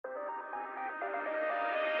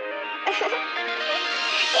Yeah,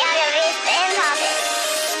 the beat's been popping.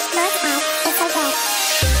 Look up, it's so good.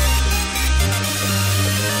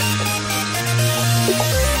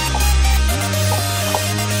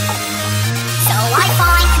 So I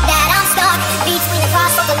find that I'm stuck between the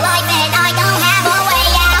crossroads of life and I don't have a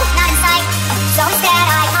way out, not in sight. So instead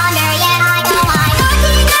I ponder, yeah, I go on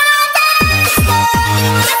knocking on the door. Do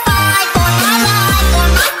I fight for my life, for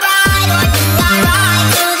my pride, or do I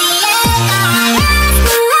ride to the end? I ask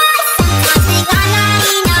why. Sometimes think I'm not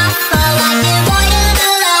enough, but like devoid of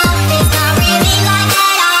the love, it's not really like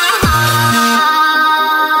that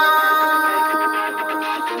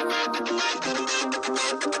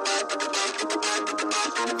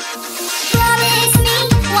Promise me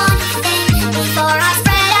one thing before I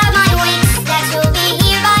spread out my wings, that you'll be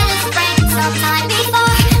here by the spring, sometime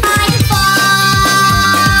before I fall.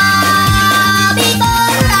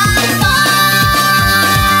 Before I fall.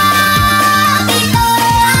 Before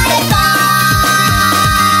I fall.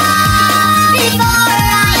 Before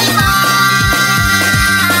I fall.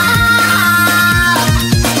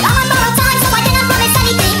 I'm on borrowed time, so I cannot promise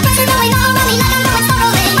anything. Pressure going all around me like I'm going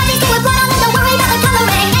spiraling. My days do a blood, don't worry about the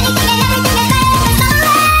coloring. Anything and everything is better than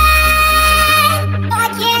suffering. I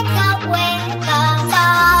can't cope with the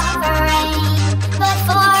suffering, but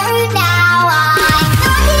for now I'm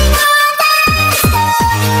knocking on the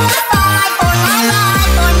door. Do I fight for my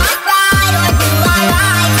life, for my pride, or do I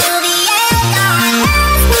ride to the end? I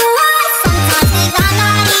ask why. Sometimes think I'm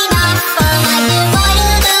not enough, but like devoid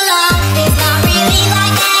of the love, it's not really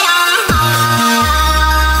like that.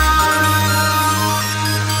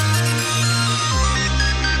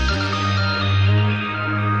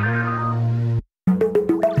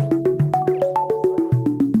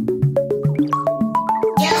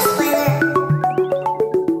 Just weather.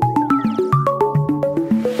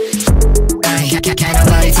 Hey, can't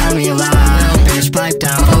nobody tell me a lie. Bitch, pipe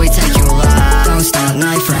down, but we take you alive. Don't stop,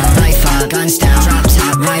 knife round, knife out, guns down, drop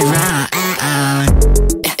top, right round.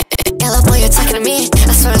 Yellow boy, you're talking to me.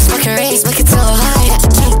 I swear I'm smoking rays, make it so high.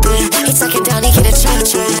 He's talking down, he get a check.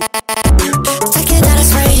 Talking down, I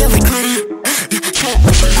swear you'll regret it.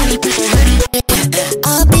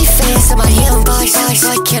 I'll be facing my healing box, so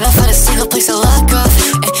I cannot find a single place to lock off.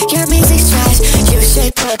 And your music's trash, you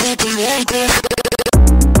shape up at the end. Ain't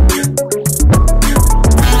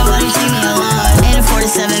nobody take me alive.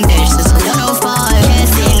 847 bitch, this is 105. Can't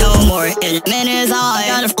see no more, his man is high.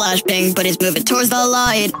 Got a flashbang, but he's moving towards the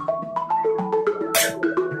light.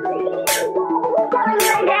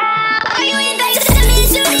 Are you in bed to tell me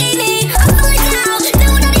that you need me? I'm falling down,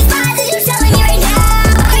 doing all these lies that you're telling me right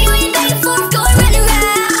now. Are you in bed for going round and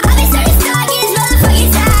round? I've been starting stuck in this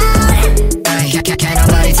motherfucking town. Hey, can't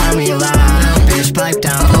nobody tell me a lie. Bitch, pipe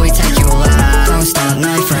down, but we take you alive. Don't stop,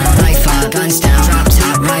 knife round, knife out, guns down, drop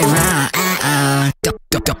top, right round.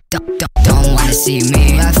 Don't wanna see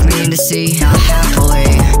me, left me in the sea, not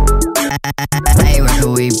happily. Hey, where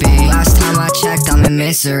could we be? Last time I checked, I'm in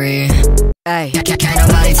misery. Hey, can't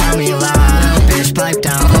nobody tell me a lie. Bitch, pipe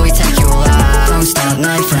down, but we take you alive. Don't stop,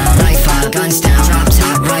 knife round, knife out, guns down, drop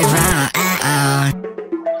top, right round.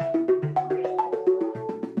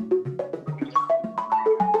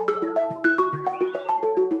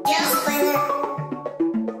 Just weather.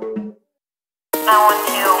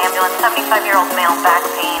 912 ambulance, 75-year-old male, back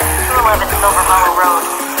pain, 211 Silver Hollow Road,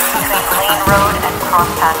 between Lane Road and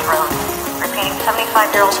Crosspatch Road. Repeating,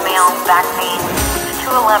 75-year-old male, back pain,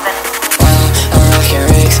 211. I'm rocking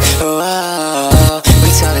rigs, whoa, we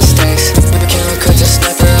tell the stakes. The camera could just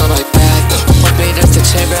sniper on my back. Put me up the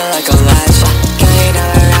chamber like a latch. Can't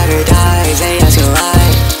never ride or die, they ask you why.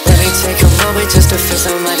 Let me take a moment just to fix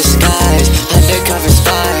on my disguise. Undercover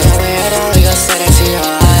spy, we had all we gon' send it to your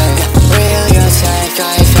eye. Real, you take,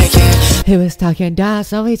 I ain't faking. He was talking down,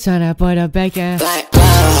 so we tryna put a bacon. Like, whoa,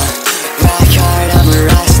 rock hard, I'm a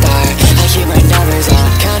rock star. I keep my numbers up,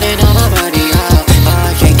 counting all my money up. Oh,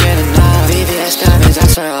 I can't get enough. VVS diamonds, I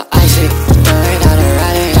swear I'll ice it. Going on a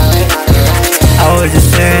ride, I was just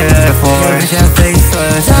sitting there for it. Your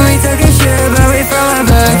faceless. Tell me talking shit about me from my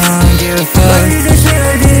back. I don't give a fuck. But these are shit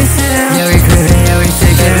like this, yeah, we creeping, yeah, we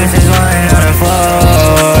shaking. This is lying on the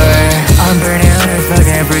floor. I'm burning on this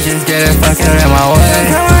fucking bridges. Get it fucking out of my way.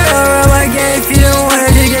 Come around my game if you don't want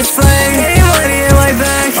it to get slayed. Any money in my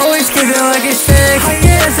back, always keep it like a stick. I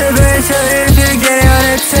guess I better tell you if you're getting on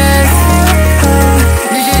a text.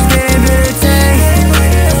 You just get a bit of text.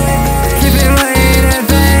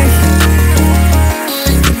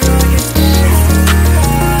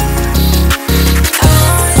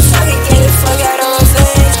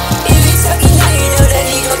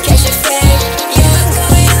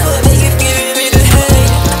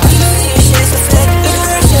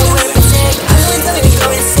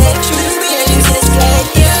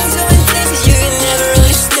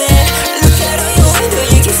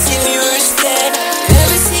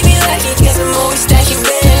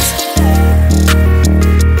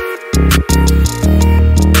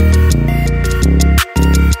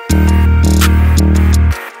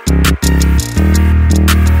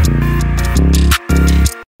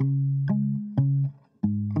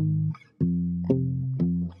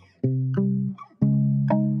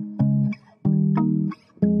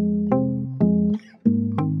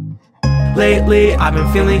 Lately, I've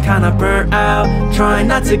been feeling kinda burnt out, trying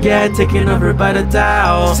not to get taken over by the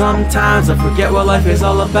doubt. Sometimes I forget what life is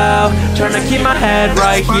all about, trying to keep my head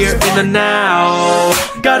right here in the now.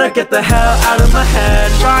 Gotta get the hell out of my head,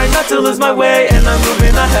 trying not to lose my way and I'm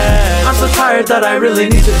moving ahead. I'm so tired that I really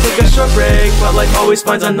need to take a short break, but life always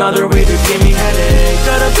finds another way to give me headache.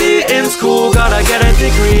 Gotta be in school, gotta get a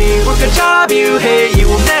degree, work a job you hate, you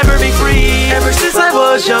will never be free. Ever since I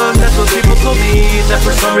was young, that's what people told me, that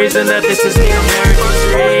for some reason that this is the American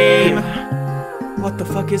dream. What the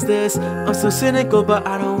fuck is this? I'm so cynical, but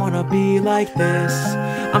I don't wanna be like this.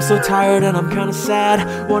 I'm so tired and I'm kinda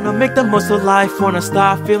sad, wanna make the most of life, wanna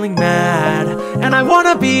stop feeling mad. And I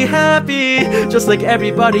wanna be happy, just like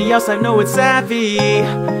everybody else, I know it's savvy.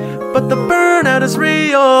 But the burnout is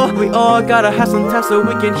real, we all gotta have some time so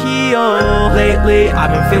we can heal. Lately,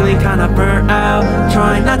 I've been feeling kinda burnt out,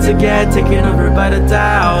 trying not to get taken over by the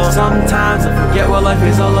doubt. Sometimes I forget what life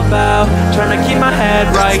is all about, trying to keep my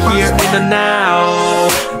head right here in the now.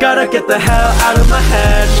 Gotta get the hell out of my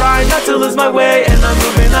head, trying not to lose my way and I'm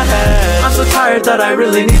moving ahead. I'm so tired that I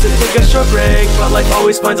really need to take a short break, but life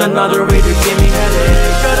always finds another way to give me headache.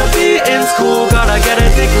 Gotta be in school, gotta get a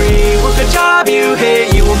degree, work a job you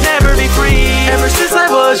hate, you will never be free. Ever since I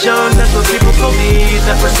was young, that's what people told me,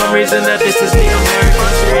 that for some reason that this is the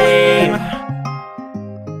American dream.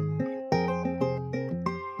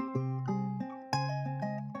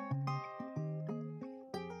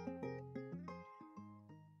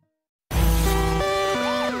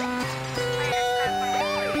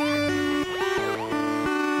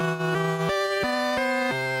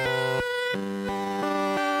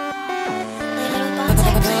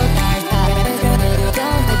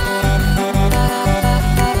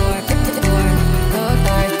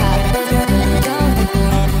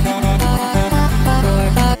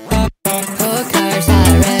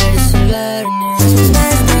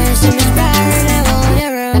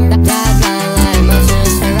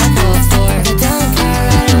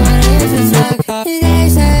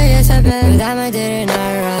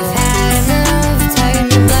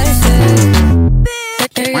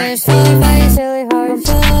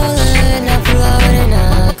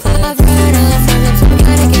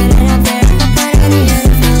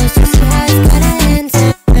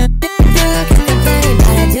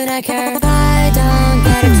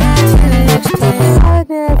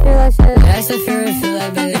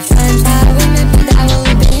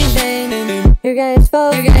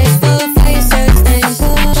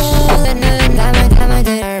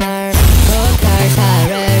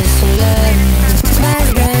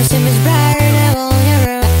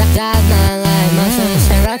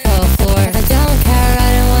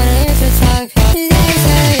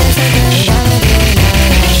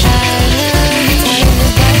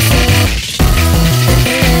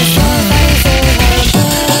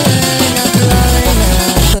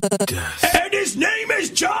 And his name is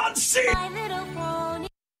John C.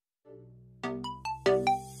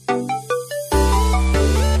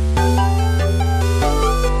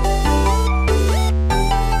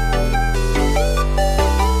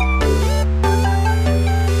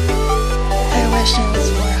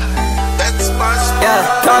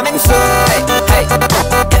 Yeah, coming soon. Hey,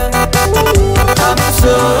 coming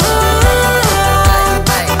soon.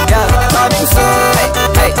 Yeah, coming soon.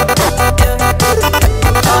 Hey,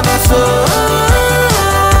 coming soon.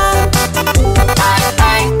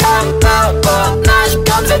 I come out, but now she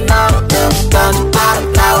comes in now. Comes out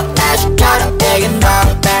now, now she got a big and now.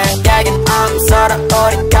 Bang, gagging, I'm sorta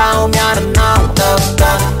already count me on the now.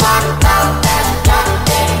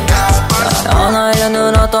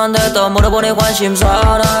 연애는 어떤데 또 물어보니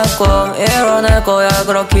관심사나 꿈 이뤄낼 거야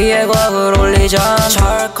그렇기에 과학을 올리잖아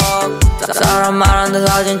찰칵 사람 말하는데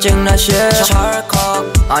사진 찍는 시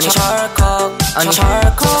찰칵 아니 찰칵 아니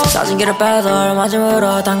찰칵 사진기를 빼돌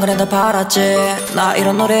마지막으로 당근에다 팔았지 나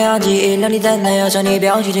이런 노래 한지 1년이 됐네 여전히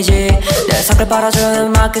병신이지 내 사글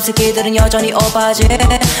빨아주는 마켓 새끼들은 여전히 오빠지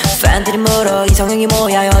팬들이 물어 이성형이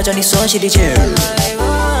뭐야 여전히 손실이지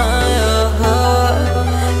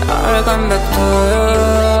I'll come back to you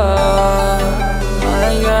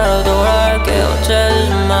나에게로 돌아올게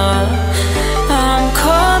어쩌지마 I'm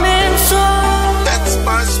coming soon That's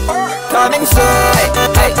my spot Coming soon hey,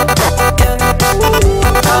 hey.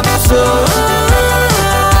 Coming soon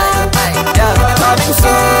yeah, coming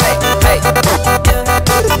soon hey, hey.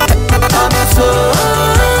 Coming soon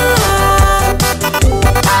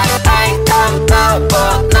I come now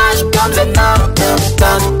but now she comes in now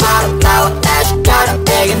Comes out now now she got a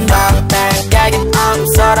big and now Bang gagging I'm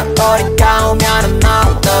sorta 어디 가오면은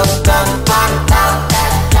now Comes out now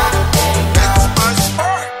That's my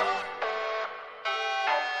spot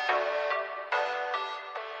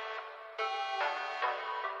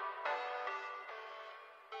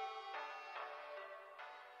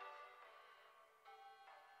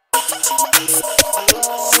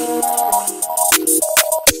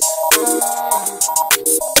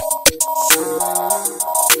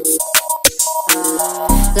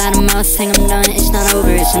must think I'm done, it's not over,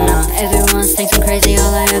 it's enough. Everyone thinks I'm crazy,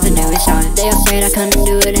 all I ever knew is hard. They all said I couldn't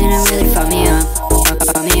do it and it really fucked me up.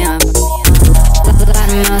 Fucked me up.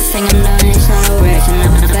 I must think I'm done, it's not over, it's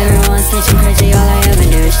enough. Everyone thinks I'm crazy, all I ever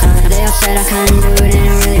do is hard. They all said I couldn't do it and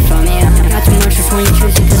it really fucked me up. Got too much for 20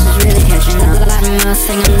 truths and this is really catching up. I must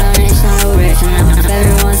think I'm done, it's not over, it's enough.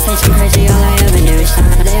 Everyone thinks I'm crazy, all I ever do is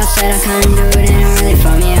hard. They all said I couldn't do it and it really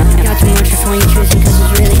fucked me up. Got too much for 20 truths and this is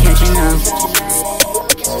really catching up.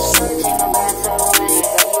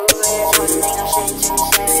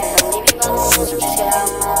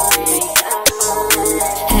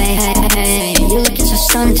 Hey, you looking so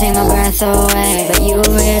stunning, take my breath away. But you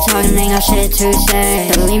over here talking, ain't got shit to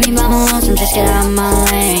say. Don't leave me by my lonesome, just get out of my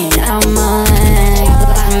lane, out of my lane.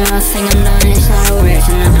 I must think I'm done, it's not over, it's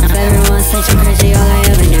enough. Everyone thinks I'm crazy, all I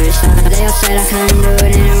ever do is stop. They all said I couldn't do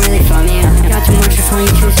it and it really fucked me up. Got too much for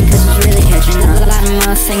 20 truths and this is really catching up. I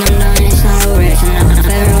must think I'm done, it's not over, it's enough.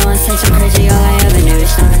 Everyone thinks I'm crazy, all I ever do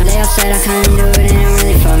is stop. They all said I couldn't do it and it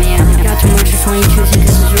really fucked me up. Got too much for 20 truths and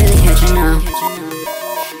this is really catching up.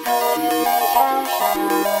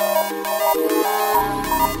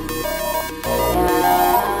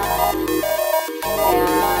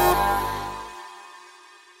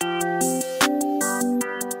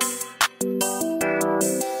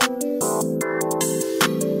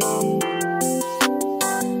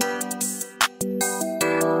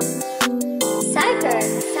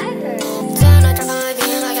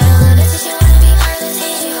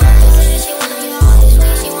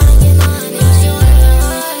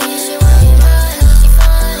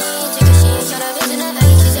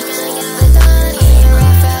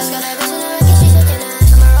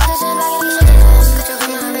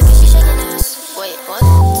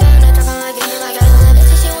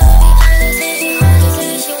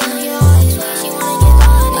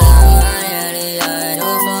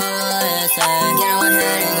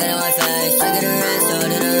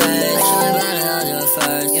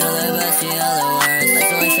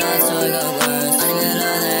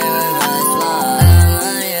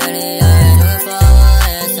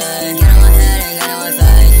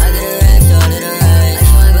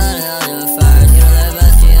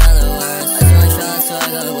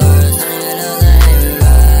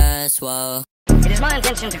 It is my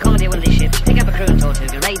intention to commandeer one of these ships, pick up a crew and torture,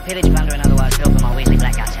 to raid, pillage, plunder, and otherwise fill from our Weasley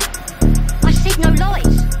black gas. I said no lies. I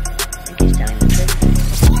think he's telling the truth.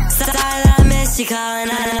 Sorry, I miss you calling,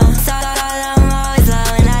 I know. Sorry, I'm always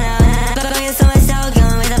low, and I know. But you're so much so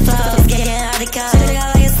going with the flow. It's getting hard to cope. Should've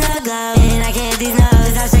got like a snow globe. And I can't hit these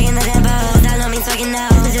notes. I'm shaking the tempo. That don't mean fucking no.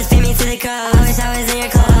 Just feed me to the crow. I wish I was in your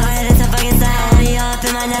clothes. It's a fucking sign. Be all up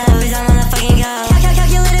in my nose. I'm on the fucking go.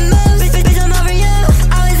 Calculated moves. Bitch, I'm over you.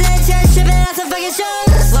 I was in church tripping out some fucking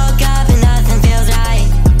shows. Woke up and nothing feels right.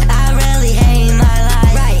 I really hate my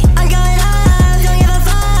life. Right. I'm going up. Don't give a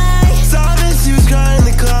fuck. Saw this, she was crying in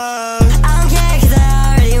the club. I don't care 'cause I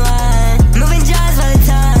already won. Moving jars by the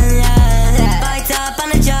ton, yeah. Fucked up on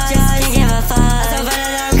the judge. Can't give a fuck. So funny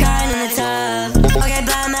that I'm crying in the tub. Okay,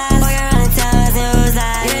 blind mask. Walk around the town, asking who's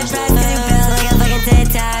that. You're impressed 'cause you feel like a fucking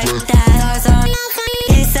tic-tac.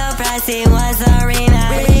 He's so pricey, wants a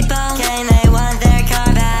rematch. People came, they want their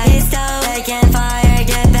car back. He's still taking fire,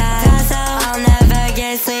 get back. So I'll never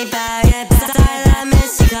get sleep back. Sorry that I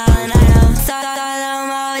missed you calling, I know. Sorry that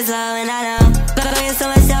I'm always low, and I know. But you're so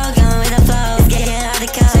much so going with the flow. It's getting hard to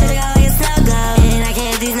cope. Should've got like a snow globe. And I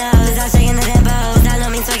can't hit these notes. I'm shaking the tempo. That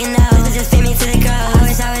don't mean fucking no. Just feed me to the crow. I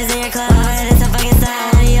wish I was in your clothes. It's a fucking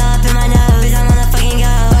sign. Be all up in my nose. I'm on the fucking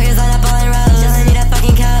go. Fuckers on up all in rows. Just need a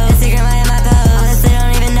fucking code. A secret my in my pose. Honestly,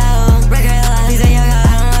 don't even know. Record love. Please say yoga.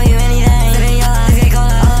 I don't owe you anything. Sipping your life. Get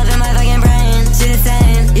cold all up in my fucking brain. She the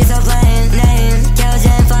same. You so plain. Name.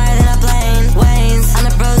 Kelgen flyer than a plane. Waynes. I'm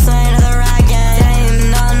the bro swing of the rock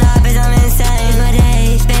game. No, I'm not, bitch, I'm insane. It's my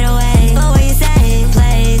day. Fade away. But what you say?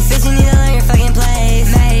 Place. Bitch, you need to learn your fucking place.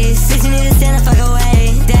 Mace. Bitch, you need to stand the fuck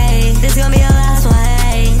away. Day. This gonna be the last one.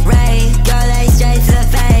 Hey. Ray. Go lay straight to the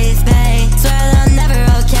face. Pay. Swear that I'm never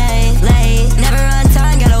okay. Late. Never on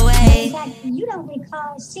time. Got away. In fact, you don't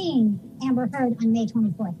recall seeing Amber Heard on May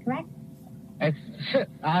 24th, correct?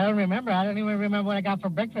 I don't remember. I don't even remember what I got for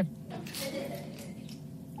breakfast.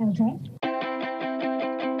 Okay.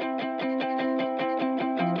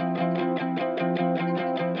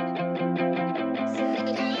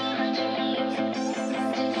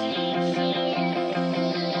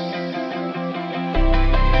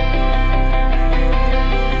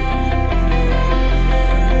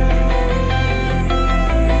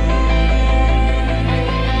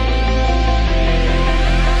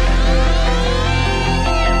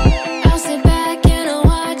 I'll sit back and I'll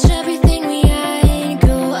watch everything we had.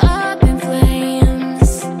 Grew up in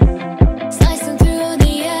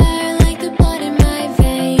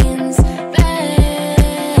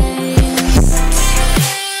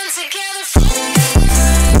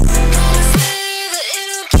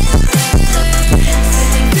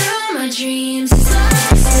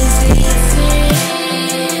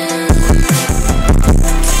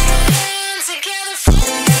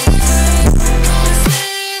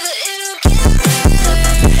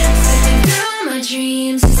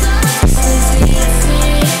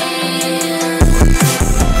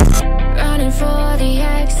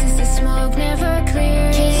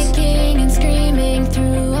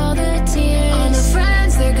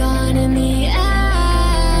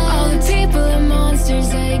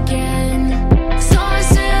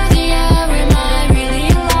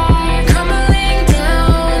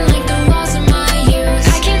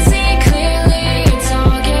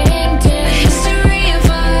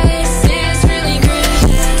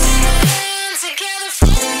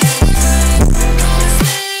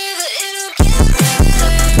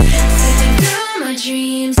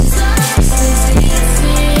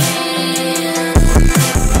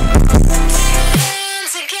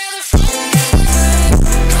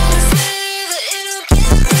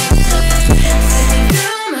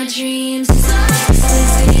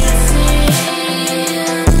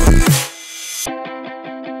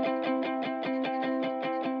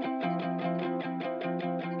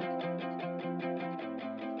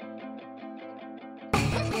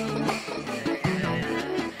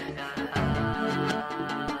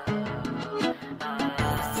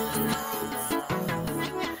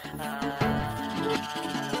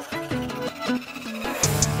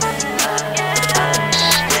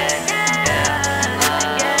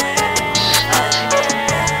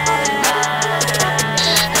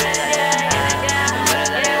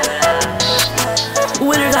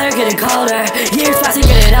better, getting colder. Years passing,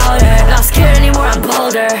 getting older. Not scared anymore, I'm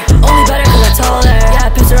bolder. Only better cause I told her. Yeah, I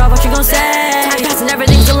pissed her off, what you gon' say? Time passing,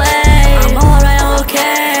 everything's delayed. I'm alright, I'm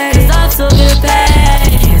okay, cause I'm still good at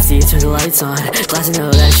pay. Can't see it, turn the lights on. Glad to know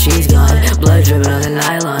that she's gone. Blood dripping on the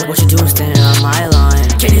nylon. What you doing standing on my lawn?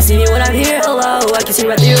 Can you see me when I'm here? Hello, I can see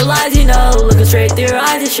right through your lies, you know. Looking straight through your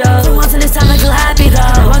eyes, it shows. For once in this time I feel happy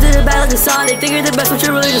though. Run to the battle like a Sonic. Think you're the best, but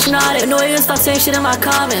you're really just not it. Annoying, stop saying shit in my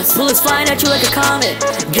comments. Bullets flying at you like a comet.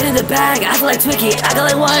 Get in the bag, I feel like Twiki. I got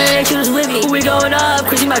like 108 shooters with me. We going up,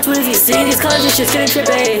 crazy my twizzy. Seeing these colors, this shit's getting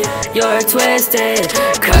trippy. You're twisted,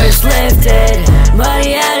 curse lifted.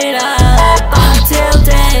 Money adding up, I'm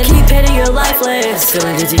tilted. Keep hitting your lifeless.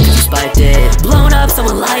 Feeling dizzy cause you spiked it. Blown up,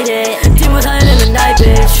 someone light it. Demons hiding in the night,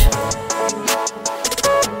 bitch.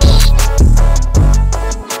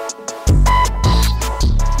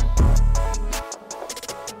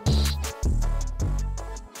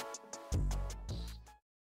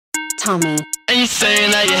 Tommy. And you saying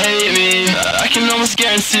that you hate me, I can almost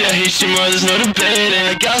guarantee I hate you more, there's no debating.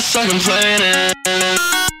 I gotta start complaining.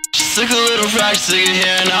 Just took a little practice to get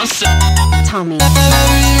here and I'm sick. Tommy. I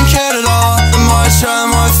never even cared at all. The more I try, the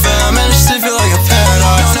more I fail. I managed to feel like a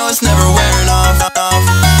paradox. No, it's never wearing off.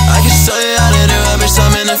 I can show you how to do it, bitch,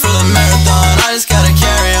 I'm in it for the marathon. I just gotta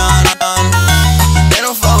carry on. They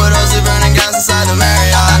don't fuck with us, they burning gas inside the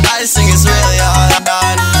Marriott. I just think it's really hard.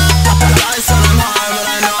 I just tell them hard, but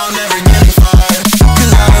I know I'm never getting far.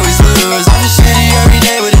 Cause I always lose. I'm just shitty every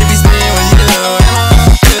day, but it beats being with you.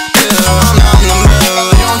 And I'm not in the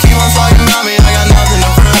mood. You don't keep on talking about me, I got nothing to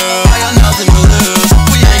prove. I got nothing to lose.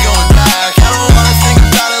 We ain't going back. I don't wanna think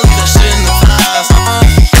about it, leave that shit in the past.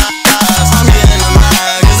 I'm getting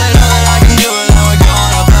mad, cause they know that I can do it, now we're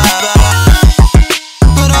going up bad.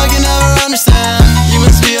 But I can never understand. You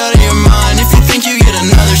must be out of your mind. If you think you get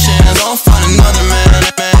another chance, I'll find another man.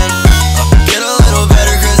 Get a little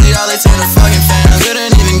better, crazy how they turn the fucking fans.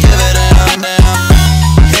 Couldn't even give it a damn.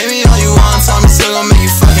 Hate me all you want, tell me still gon' make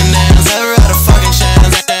you fucking dance. Never had a fucking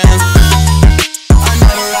chance. I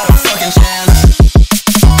never had a fucking chance.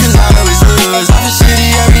 Cause I always lose. I'm just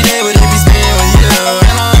shitty every day, but it beats being with you.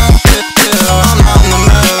 And I'm not in the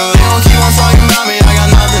mood. You don't keep on talking about me, I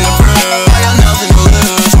got nothing to prove. I got nothing to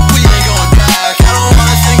lose. We ain't going back. I don't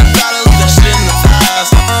wanna think about it, leave that shit in the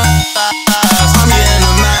past. I'm getting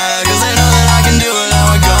mad, cause they know that I can do it, now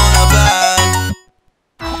we're going up bad.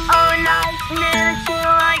 Oh, nice, never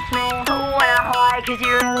feel like me. When I hide, cause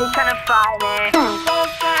you're really trying to fight me. So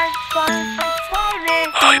fast, fight me.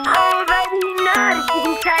 Oh, baby, you know that you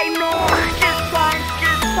can take me.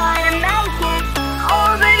 Just trying to make it.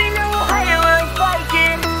 Oh, baby, no, I ain't really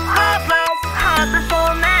faking. Heartless for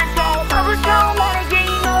a man, so I was trying to get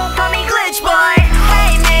you, know, call me glitch boy.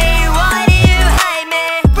 Hate me, why do you hate me?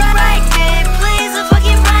 Break me, please don't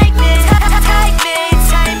fucking break me.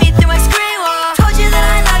 Take me through my screen wall. Told you that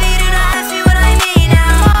I love you, do not ask me what I mean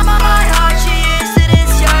now. My heart, you used it,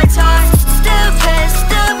 it's your time.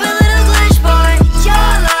 Stupid little glitch boy. Your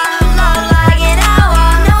love like an hour.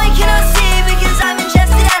 Now I cannot see because I've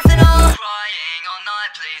ingested ethanol. Crying all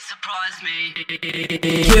night, please surprise me.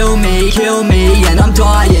 Kill me, and I'm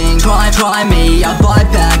dying. Try me, I'll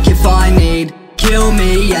bite back if I need. Kill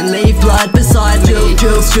me and leave blood beside me.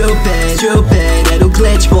 Stupid little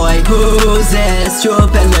glitch boy. Who's this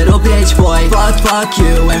stupid little bitch boy? Fuck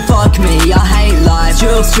you and fuck me, I hate life.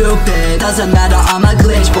 Stupid, doesn't matter, I'm a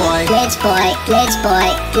glitch boy. Glitch boy, glitch boy,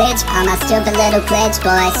 glitch. I'm a stupid little glitch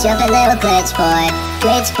boy, stupid little glitch boy.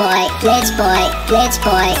 Glitch boy, glitch boy, glitch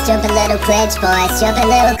boy, stupid little glitch boy, stupid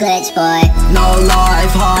little glitch boy. No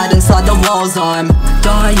life, hide inside the walls. I'm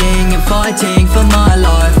dying and fighting for my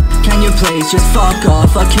life. Can you please just fuck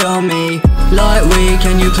off or kill me? Like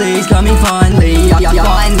can you please come me finally?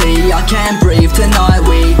 Finally, I can't breathe tonight.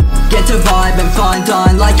 We get to vibe and fine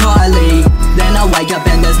dine like Kylie. Then I wake up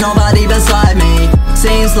and there's nobody beside me.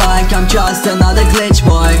 Seems like I'm just another glitch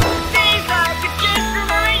boy.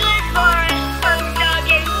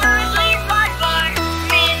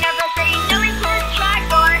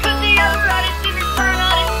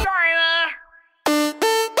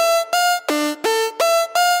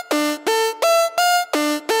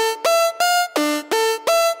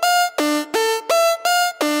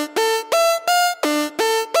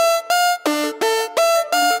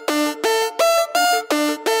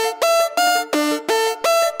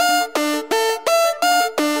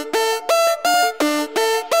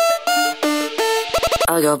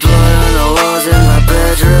 I got blood on the walls in my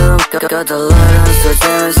bedroom. Got the light on so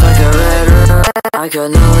damn it's like a red room. I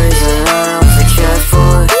got no reason I don't care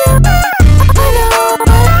for.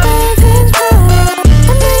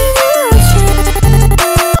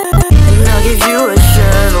 And I'll give you a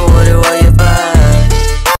chance, but what do I get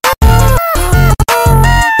back?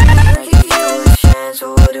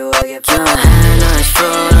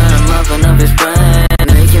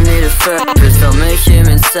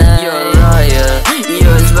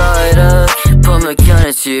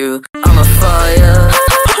 with you. I'm a fire.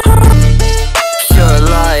 You're a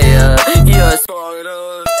liar. You're a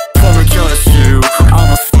spider. Probably just you.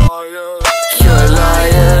 I'm a fire. You're a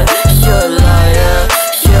liar. You're a liar.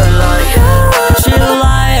 You're a liar. She's a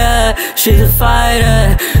liar. She's a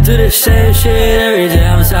fighter. Do the same shit every day.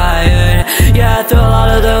 I'm tired. Yeah, I throw a lot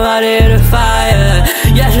of the money in the fire.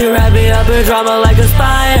 Yeah, she wrap me up in drama like a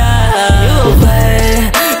spider. You gon'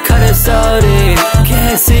 play, cut it so deep.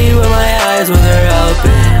 Can't see with my eyes when they're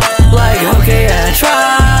open. Like, okay, yeah, I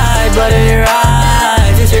tried, but in your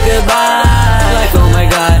eyes, it's your goodbye. Like, oh my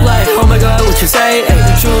god, what you say? Ay,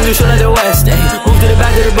 you should let the west, ay. Move to the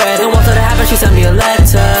back of the bed, and once that happened, she sent me a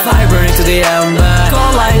letter. Fire burning to the ember,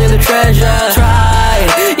 gold lying in the treasure. Tried,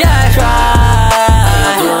 yeah, I tried. I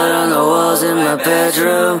got blood on the walls in my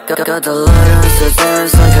bedroom. Got the light on, so damn,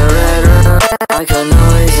 it's like a red room. I got no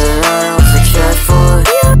reason I don't forget for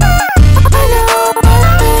you. I know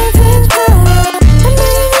everything's better.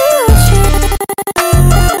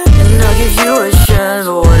 And I'll give you a chance,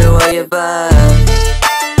 but what do I get back?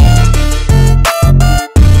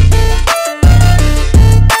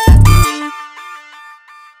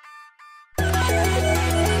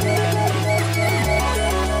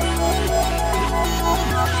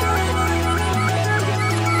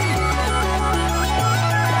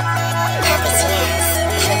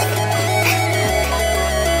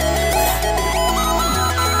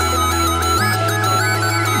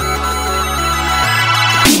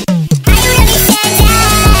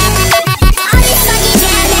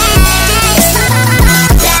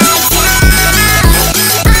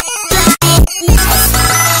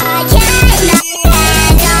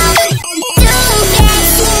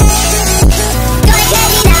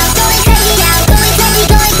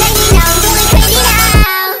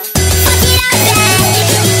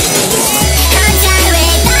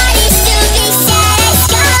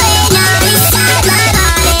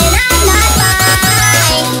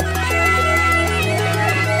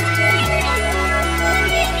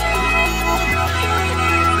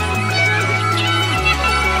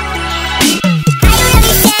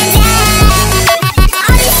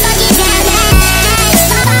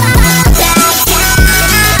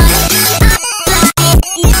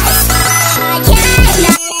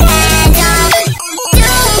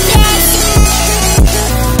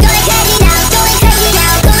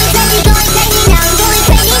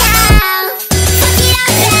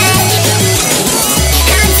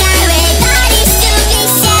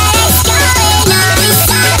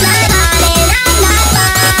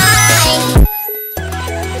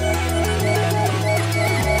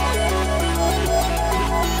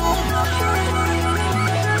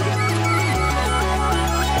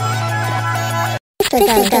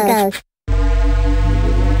 Go.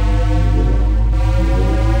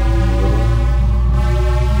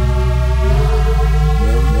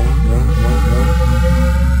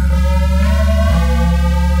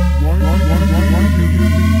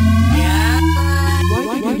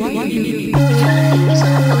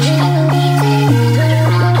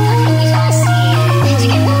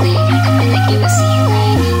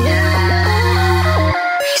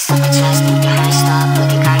 Stop,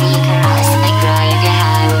 looking cardi, you can rise, make girl, you get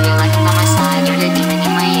high, moving like a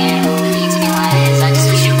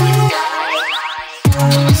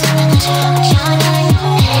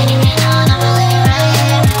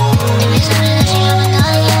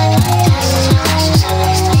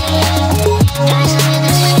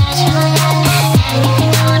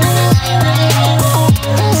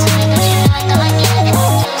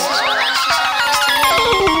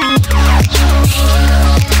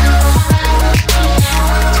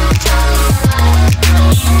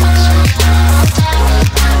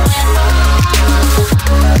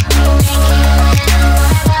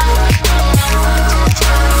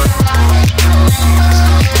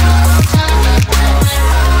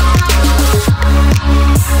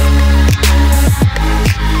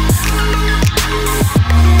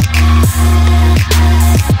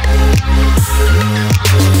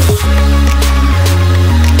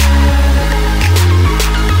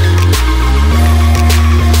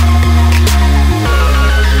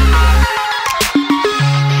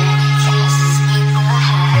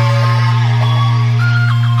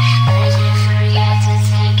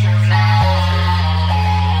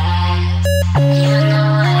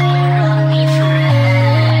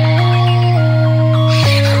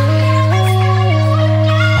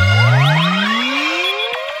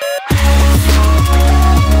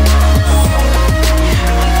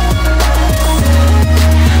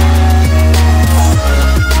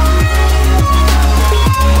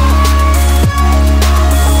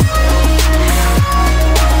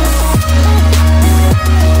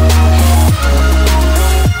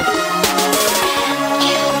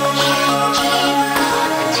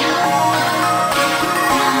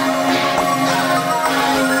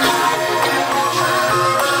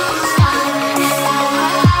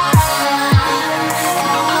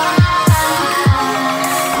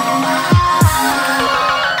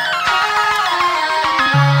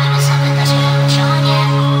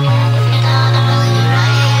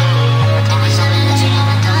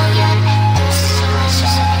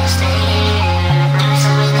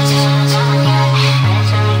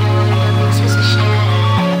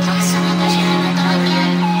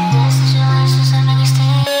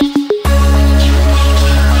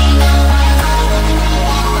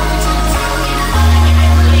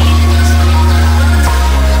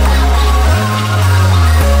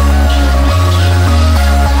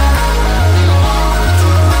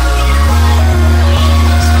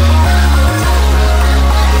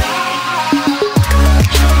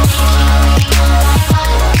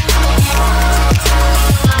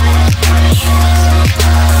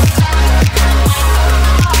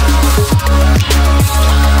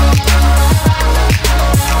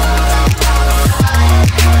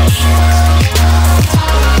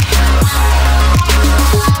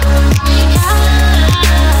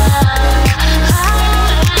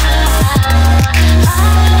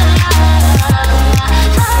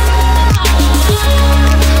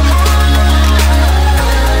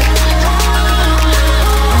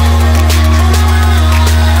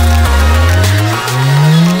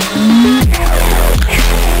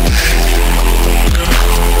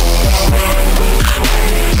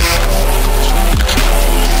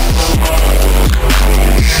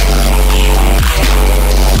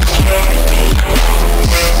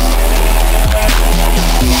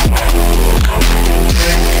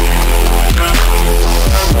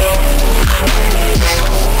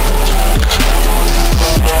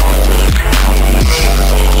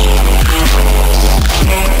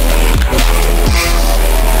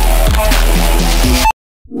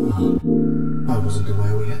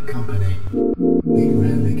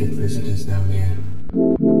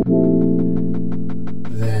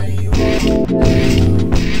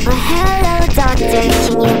doctor,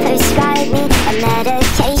 can you prescribe me a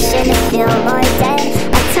medication to feel more dead?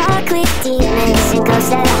 I talk with demons and ghosts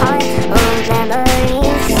that haunt old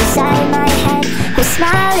memories inside my head. Her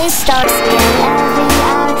smile, it stalks me every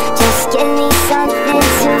hour. Just give me something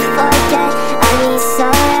to forget. I need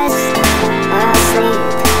some rest, or I'll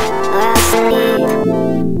sleep,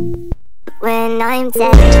 when I'm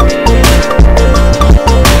dead.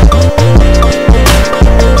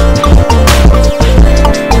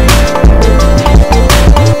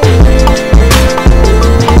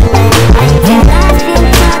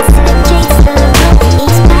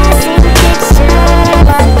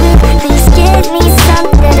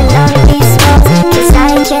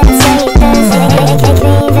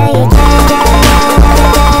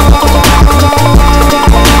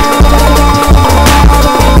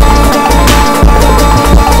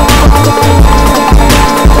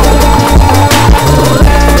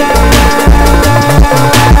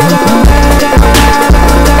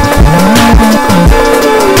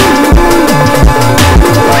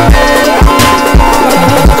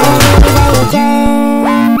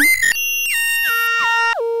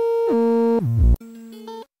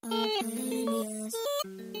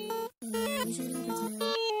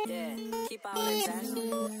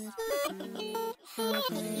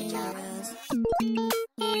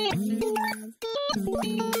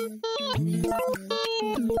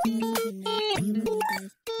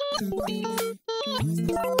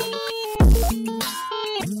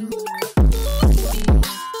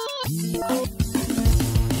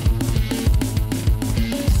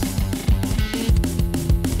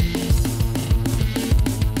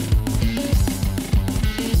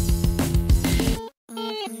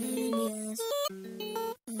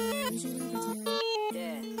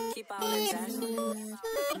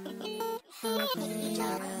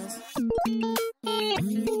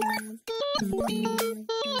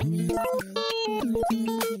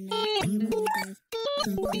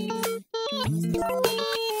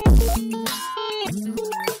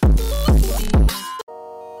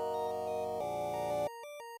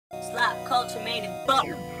 Slap culture made it bump.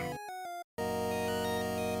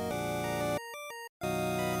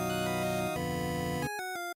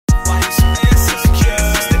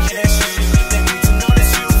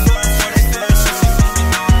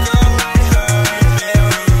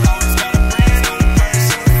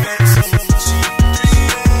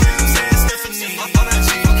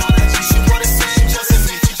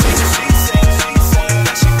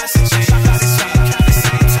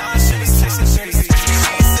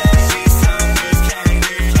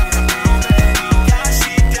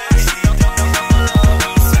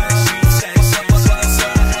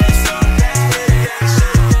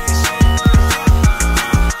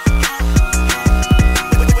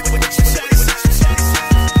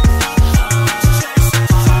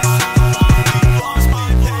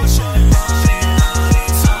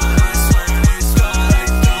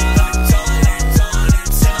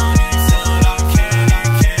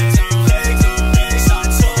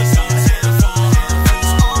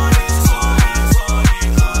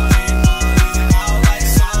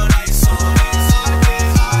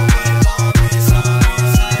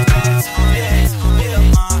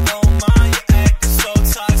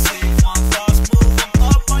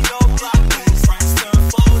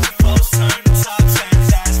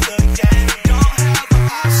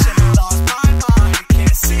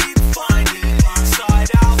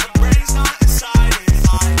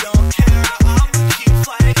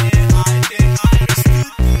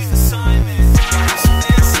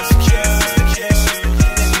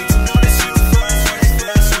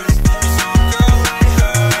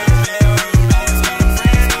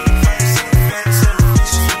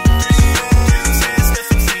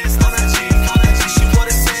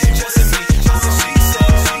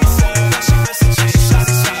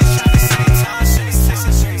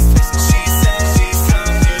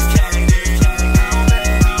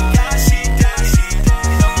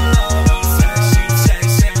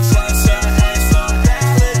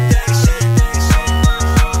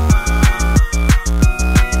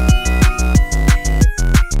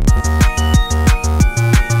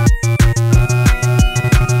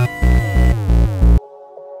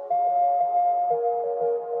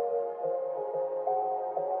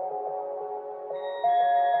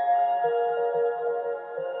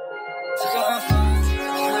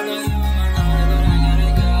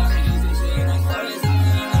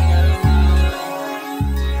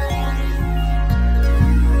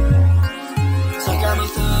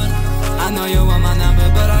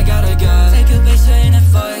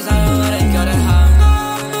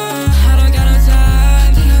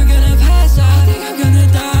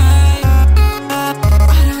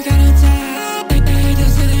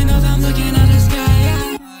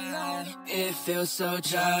 feel so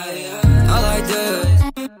dry, yeah. All I do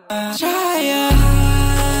is try, yeah.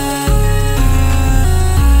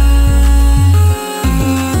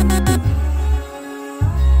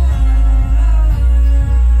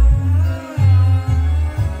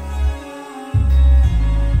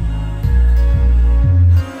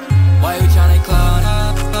 Why you tryna clown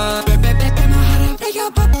up?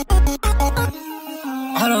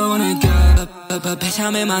 I don't wanna go, but bitch,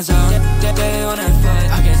 I'm in my zone. They wanna fight,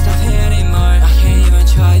 I can't stop here anymore. I can't even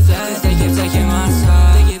try that, cause they keep taking my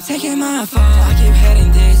soul. They keep taking my phone. I keep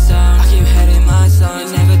hitting this song, I keep hitting my song. You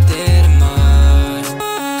never did it much.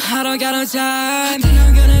 I don't got no time, I think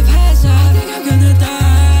I'm gonna pass out, I think I'm gonna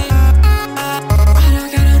die. I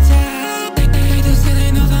don't got no time, they just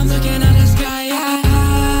sitting off, I'm looking at the sky.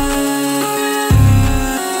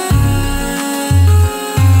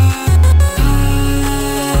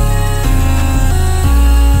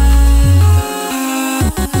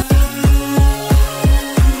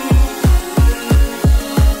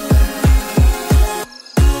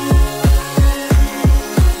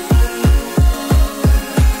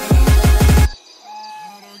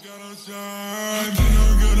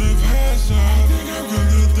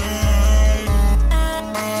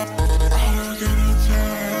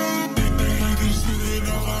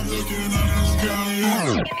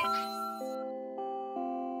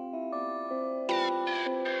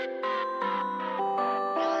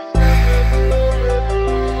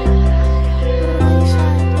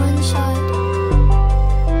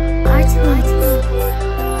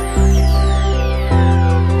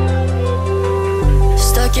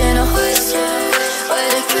 Stuck in a whistle, where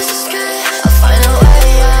the kiss is good. I'll find a way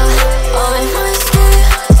out, I'll make my escape.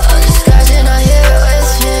 I'm just scratching, I hear it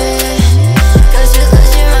with me, cause you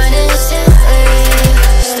lose your mind instantly.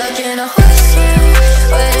 Stuck in a whistle,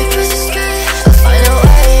 where the kiss is good. I'll find a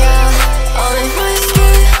way out, I'll make my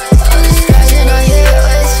escape. I'm just scratching, I hear it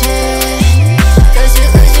with me, cause you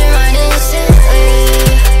lose your mind instantly.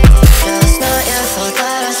 Just not your fault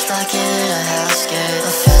that I'm stuck in a hellscape.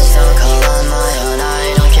 My friends don't call on my own, I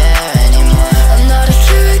don't care anymore. I'm not a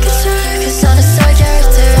caricature, cause I'm a side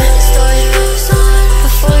character. The story moves on,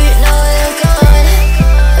 before you know it I'm gone,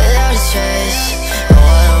 without a trace. Oh,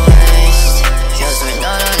 what a waste, cause we're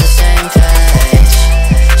not on the same page.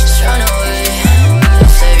 Just run away,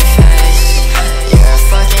 don't save your face. You're a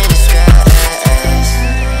fucking disgrace.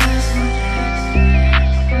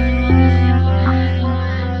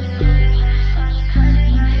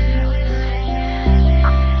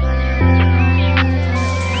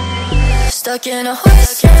 Stuck in a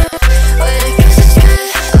whistle, where the kiss is good.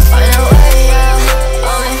 I'll find a way out,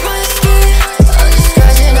 I'll make my escape. I'm just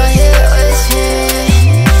scratching, I hear it with me,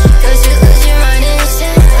 cause you lose your mind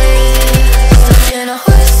instantly. Stuck in a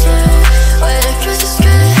whistle, where the kiss is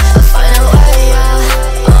good. I'll find a way out,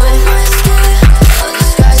 I'll make my escape. I'm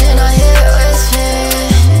just scratching, I hear it with me,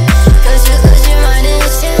 cause you lose your mind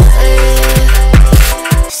instantly.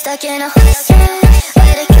 Stuck in a whistle,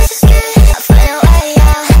 where the kiss is good. I'll find a way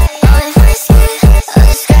out, I'll make my escape. I'm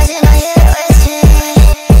just scratching, I hear it with me,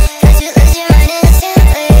 cause you lose your mind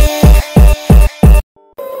instantly.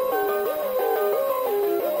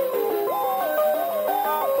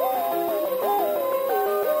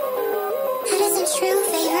 That isn't true,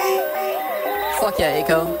 Favor. Fuck yeah,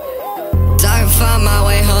 Eco. I can find my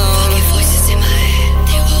way home. Voices in my head,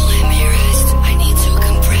 they won't let me rest. I need to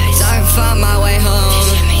compress. I can find my way home. This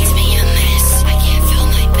shit makes me a mess. I can't feel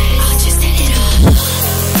my best. I'll just end it all.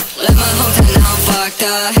 Left my hometown, now I'm fucked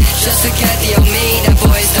up. Just forget the old me, that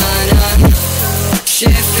boy's done up.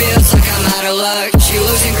 Shit feels like I'm out of luck. She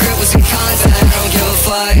losing grip with some cons, but I don't give a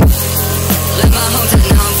fuck. Left my hometown,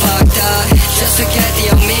 now I'm fucked up. Just forget the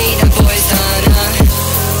old me, that boy's done up.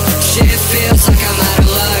 Shit feels like I'm out of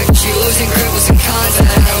luck. She losing grip with some cons, but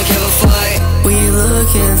I don't give a fuck. We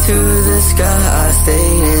look into the sky,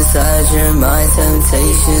 staying inside your mind.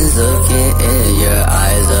 Temptations looking in your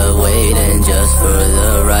eyes, are waiting just for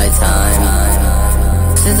the right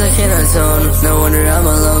time. Since I cannot zone, no wonder I'm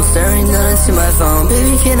alone. Staring down into my phone,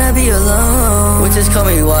 baby, can I be alone? Witches call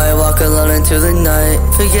me why I walk alone into the night,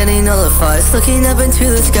 forgetting all the fights, looking up into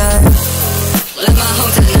the sky. Left my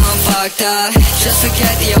hometown, now I'm fucked up. Just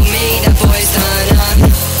forget the old me, that boy's done up.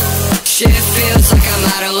 Shit feels like I'm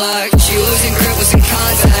out of luck. She losing grip with some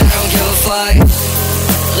cons, but I don't give a fuck.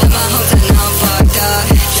 Left my hometown, now I'm fucked up.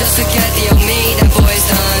 Just forget the old me, that boy's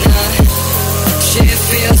done up. Shit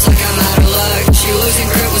feels like I'm out of luck. She losing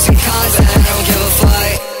grip with some cons, but I don't give a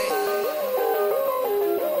fuck.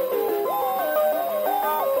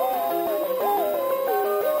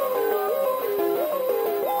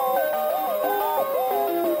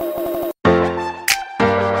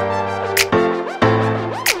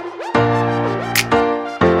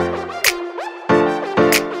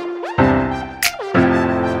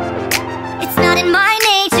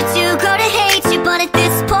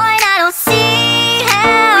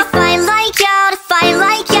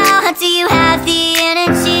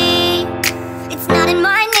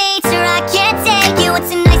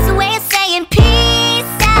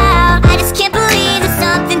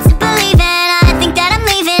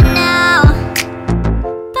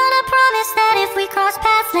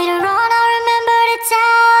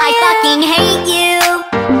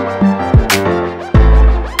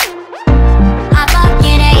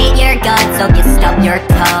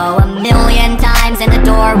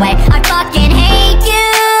 doorway. I fucking hate you.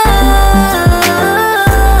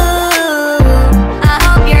 I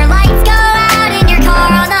hope your lights go out in your car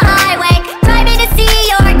on the highway, driving to see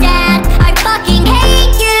your dad. I fucking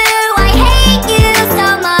hate you. I hate you so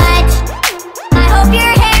much. I hope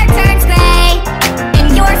your hair turns gray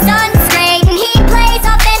and your son's straight and he plays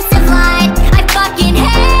offensive line. I fucking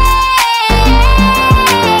hate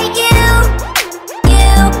you.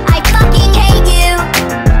 I fucking hate you.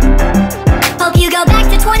 Hope you go back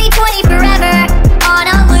to 2020 forever on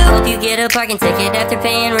a loop. Hope you get a parking ticket after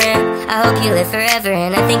paying rent. I hope you live forever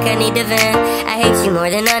and I think I need to vent. I hate you more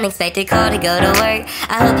than unexpected call to go to work.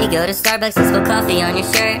 I hope you go to Starbucks and spill coffee on your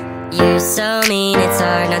shirt. You're so mean, it's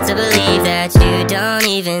hard not to believe that you don't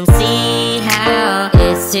even see how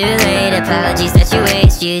it's too late. Apologies that you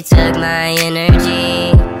waste, you took my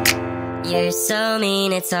energy. You're so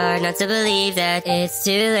mean, it's hard not to believe that it's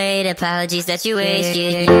too late. Apologies that you waste,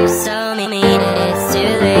 you're so mean, it's too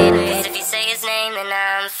late. Cause if you say his name, then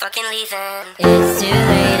I'm fucking leaving. It's too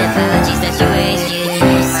late, apologies that you waste,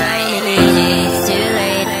 you're so mean, it's too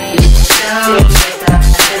late. You're so mean, it's hard not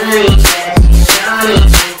to believe that you don't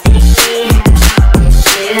even see how it's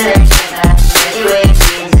too late. Apologies that you waste,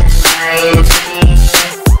 you took my energy.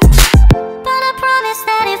 But I promise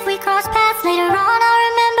that if we cross paths later on, I'll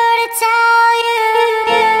remember to tell you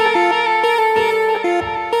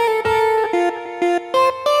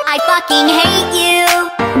I fucking hate you.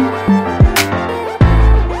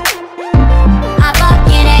 I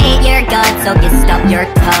fucking hate your guts, so you stub your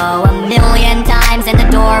toe 1,000,000 times in the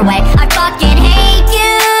doorway. I fucking hate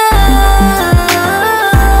you.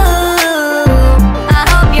 I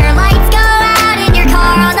hope your lights go out in your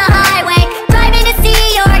car on the highway, driving to see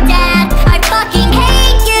your dad. I fucking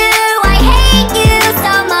hate you. I hate you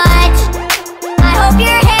so much. I hope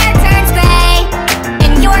your hair turns gray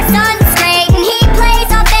and your son's straight and he plays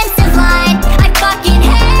offensive line. I fucking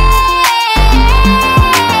hate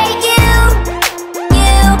you.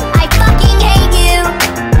 I fucking hate you.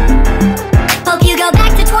 Hope you go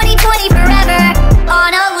back to 2020 forever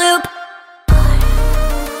on a loop.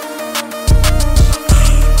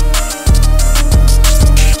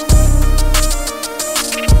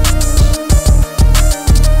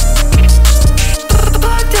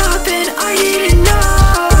 Fucked up and I didn't know.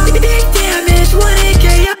 Big damage, 1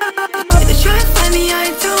 KO. They try to find me, I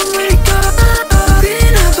ain't told where to go.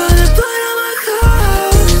 Cleaning up all the blood on my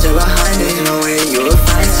clothes. Demons are behind it, no way you will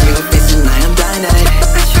find it. Your face tonight, I'm blinded.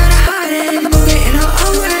 I try to hide it, moving in her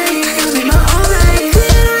own way. I gotta make my own way.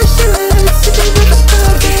 Cleaning up shit, sipping with the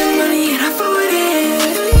fuck. Taking money and I forward it.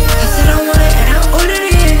 I said I want it and I ordered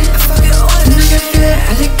it. I fucking ordered it. I can feel it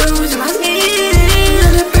as it goes in my skin.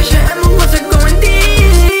 Under pressure and my walls are going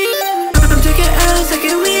deep. I'm taking L's like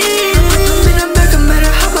a win. I'm in the back, I'm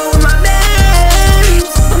better hop out with my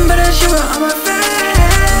mates. I'm better show it on my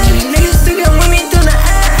face. Niggas sticking with me till the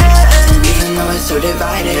end. Even though it's so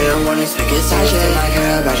divided, I don't wanna speak it side shit. I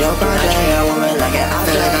care about your project, a woman like an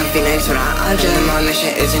object. Feel like I'm Phoenix when I object. My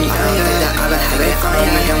mission isn't young, think that I've been having fun.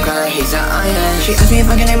 Make him call her, he's an iron. She asked me if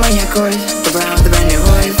I can name my head chorus. The brown with the brand new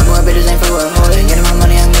horse. Fuck more bitches, ain't fuck with hoes. Getting my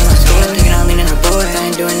money, I'm getting my score. Taking out, leaning on board. I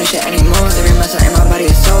ain't doing this shit anymore. Every muscle in my body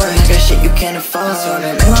is sore. I got shit you can't afford. So I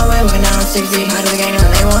make my way, walking down 60. Out of the gang, and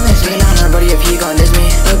they want this. Looking down on her body if he gon' diss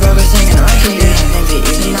me. Look broke, I'm singing on my key. I think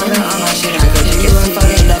that you need nothing on my shit. I could just give a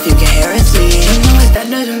fucking death, you can hear it, see. You know what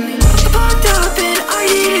that does with me. Fucked up and I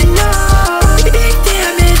didn't know. Big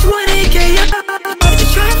damage, 1 KO. They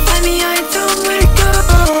try to find me, I ain't told where to go.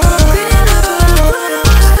 Cleaning up all the blood on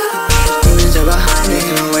my clothes. Demons are behind me,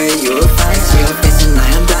 no way you will find it. See your face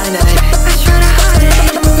tonight, I'm blinded. I try to hide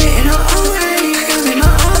it, moving in her own way. I gotta make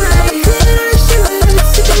my own way. Cleaning up shit,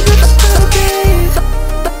 sipping with the focus.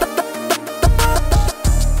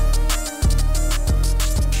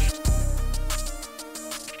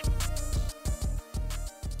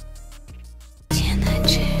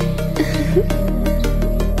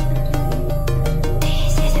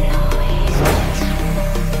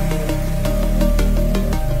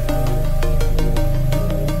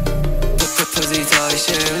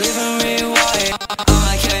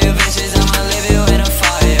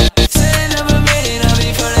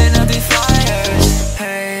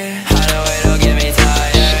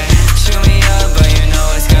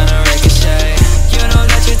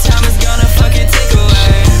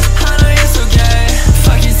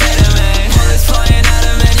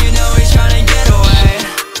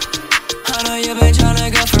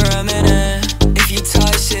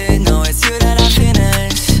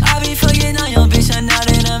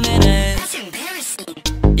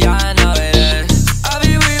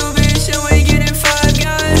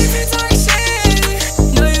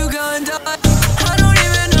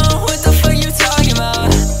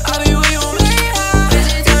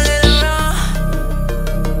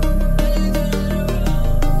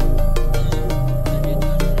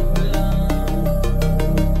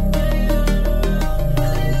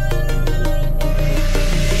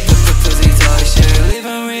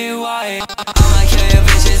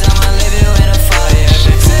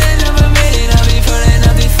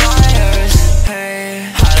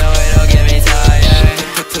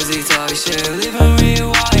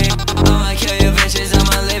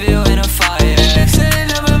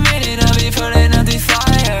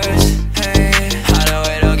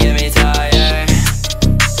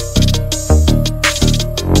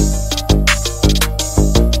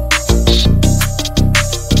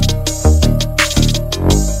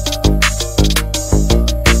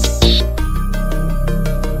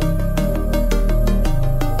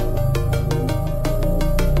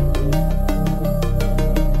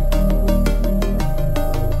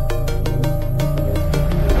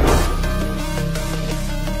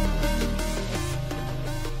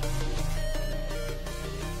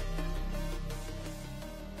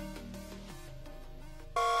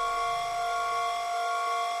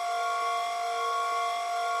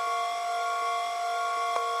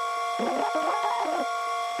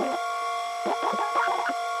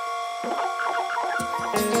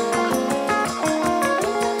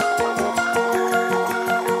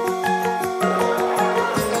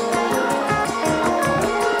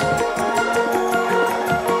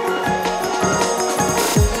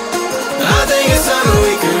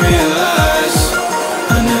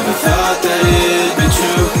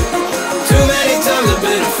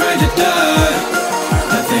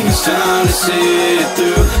 Time to see it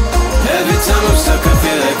through. Every time I'm stuck, I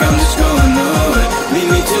feel like I'm just going nowhere. Leave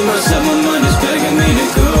me to myself, my mind is begging me to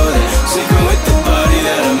go there. Sleeping with the body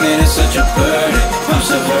that I made is such a burden. I'm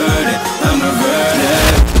so hurting, I'm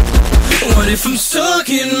perverted. What if I'm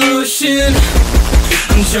stuck in motion?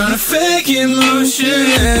 I'm trying to fake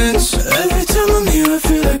emotions. Every time I'm here, I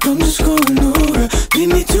feel like I'm just going nowhere.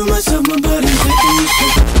 Leave me to myself, my body's making me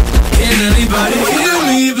sick. Can anybody hear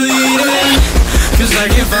me bleeding? Cause I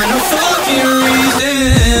can't find no fucking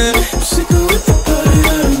reason. I'm sick with the body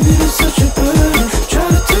that I made is such a burden. Try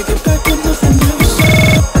to take it back, but nothing ever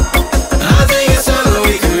said. I think it's time that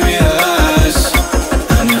we can realize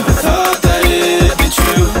I never thought that it'd be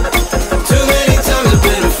true. Too many times I've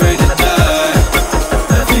been afraid to die.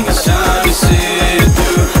 I think it's time to see it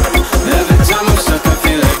through. Every time I'm stuck, I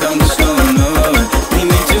feel like I'm just going nowhere.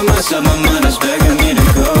 Leave me to myself, my mind is begging me to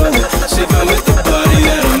go there. Sleeping with the body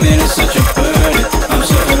that I made is such a burden.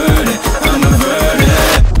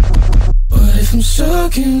 I'm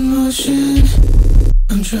stuck in motion.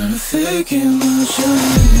 I'm trying to fake emotion.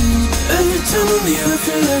 Every time I'm here, I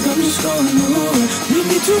feel like I'm just going nowhere. Leave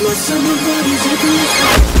me to myself, my body's taking me.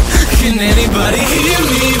 Can anybody hear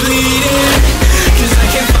me bleeding? Cause I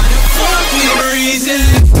can't find a fucking reason.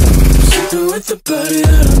 Sleeping with the body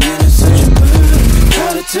that I made is such a burden. Try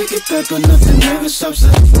to take it back, but nothing ever stops it.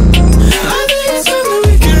 I think it's time that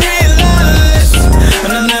we can realize,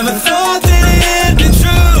 and I never thought that it'd be true.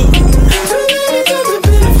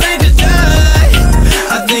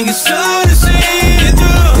 I think it's time to see it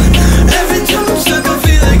through. Every time I'm stuck, I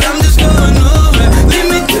feel like I'm just going nowhere. Leave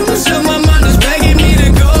me to myself, my mind is begging me to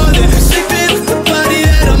go there. Sleeping with the body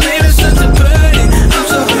that I made is such a burden. I'm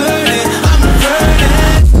so hurting, I'm hurting.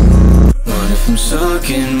 What if I'm stuck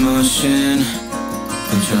in motion?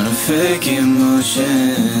 I'm trying to fake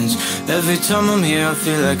emotions. Every time I'm here, I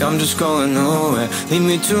feel like I'm just going nowhere. Leave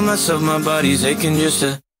me to myself, my body's aching just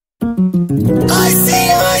to. I see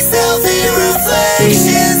myself in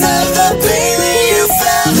reflections of the pain that you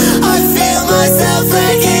felt. I feel myself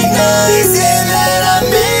recognizing that I'm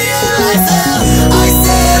being left out. I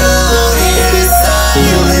sit alone here in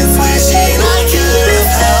silence, wishing I could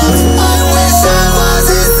have helped. I wish I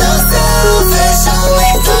wasn't so selfish,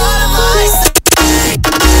 only thought of myself.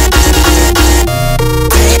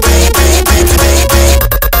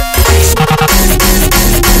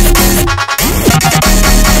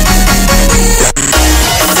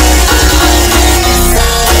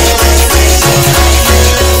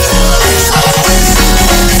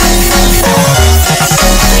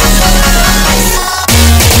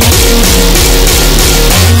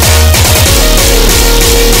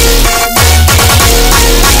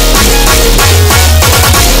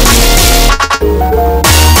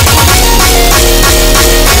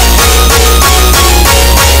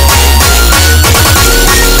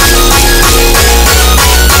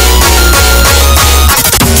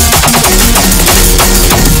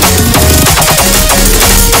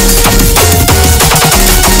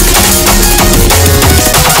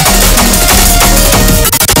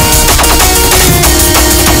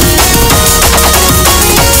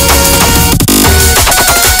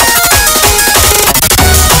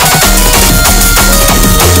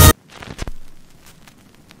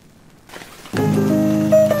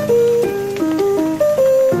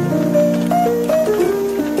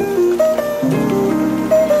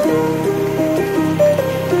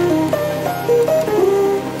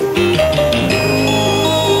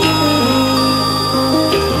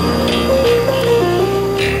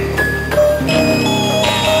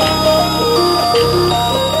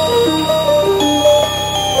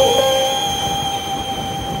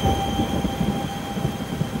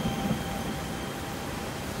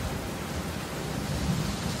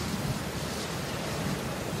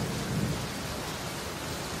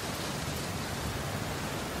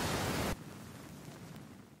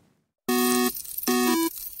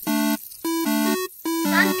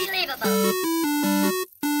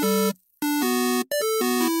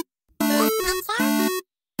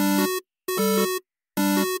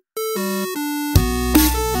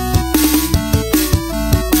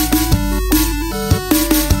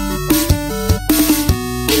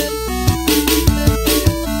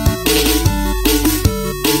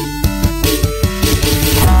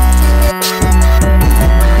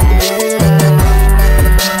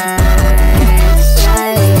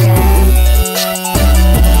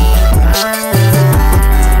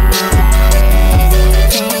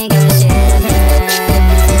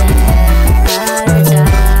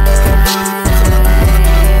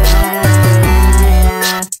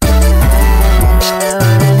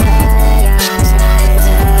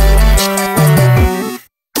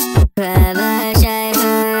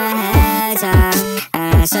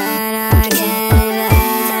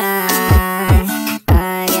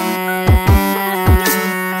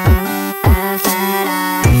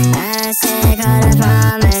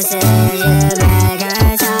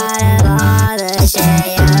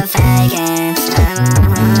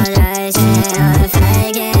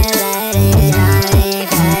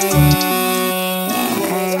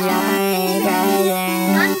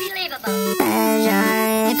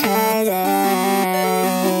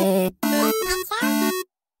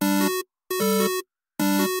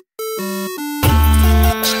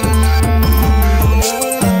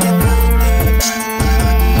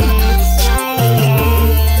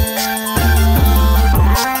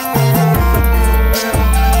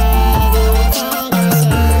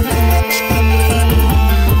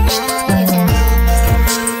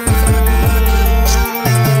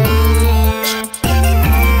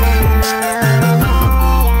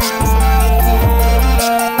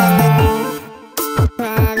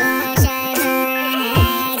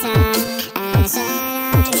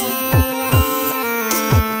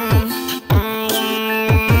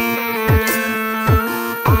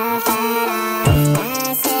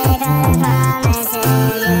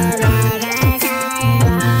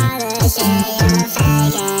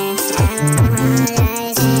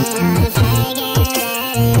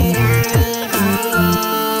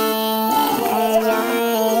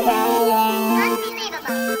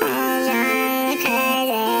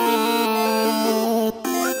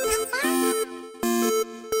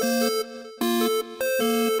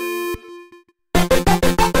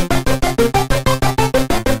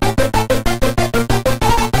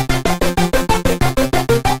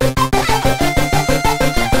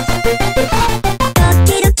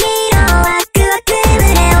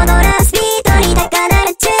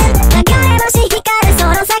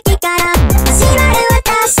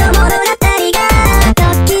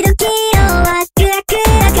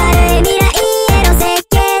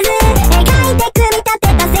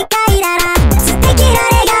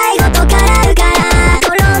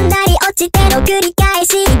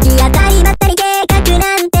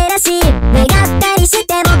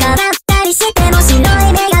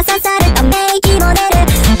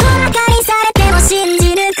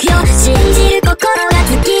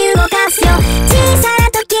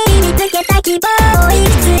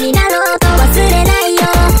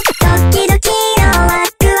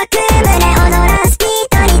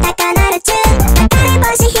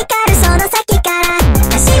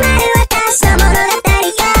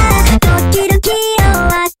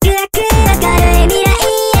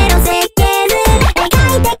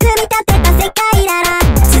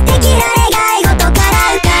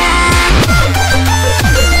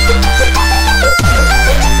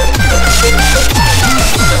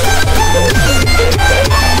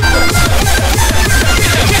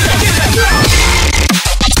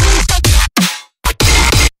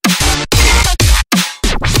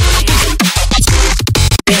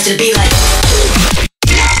 to be like.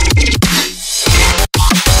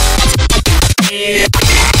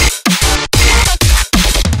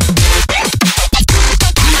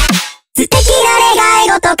素敵な願い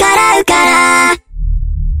事叶うから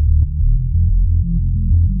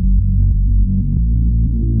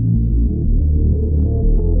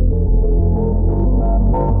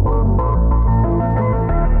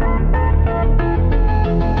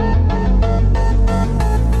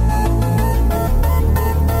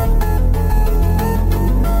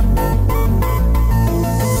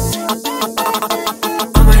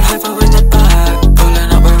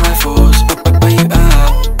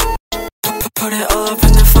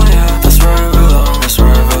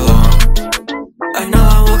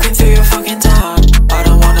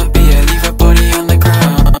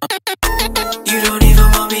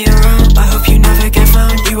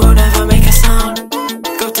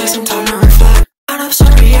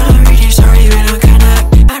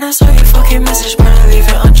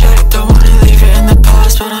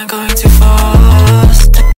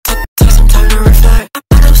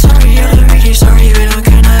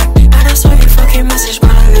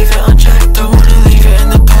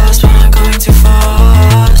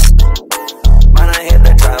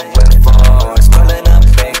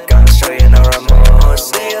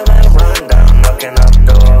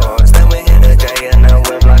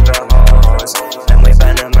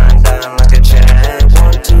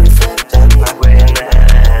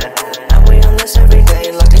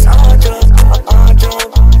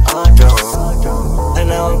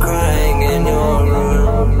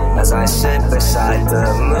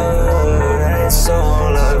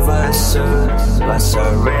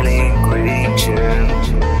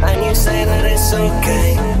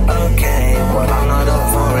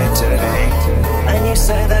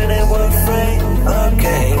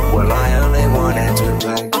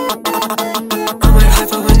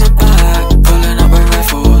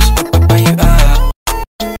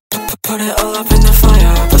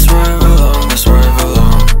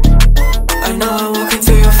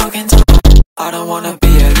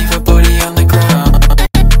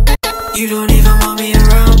You don't even want me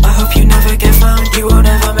around.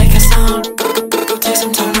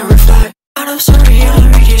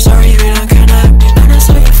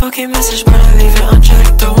 fucking message, but I leave it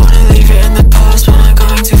unchecked. Don't wanna leave it in the past when I'm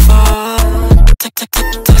going too far.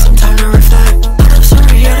 Take some time to reflect. And I'm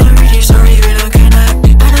sorry, I don't read you, sorry we don't connect.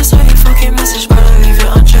 And I saw your fucking message, but I leave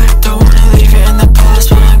it unchecked. Don't wanna leave it in the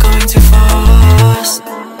past when I'm going too fast.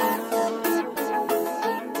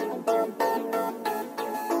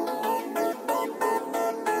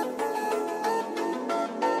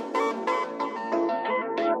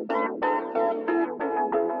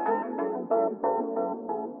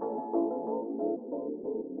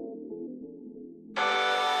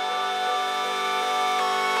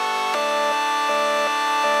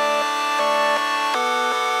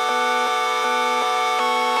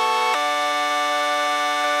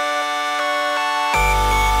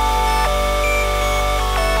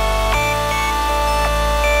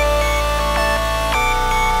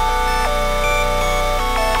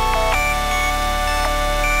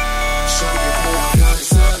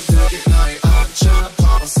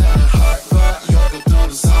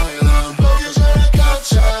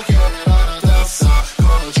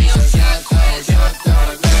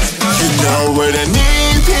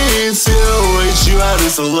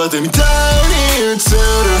 letてみたいに映る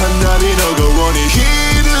花火の午後にひ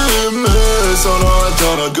るむその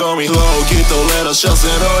後のゴミ拾うきっと俺の車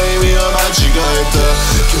線の意味を間違えた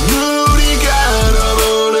煙が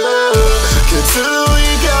昇る決意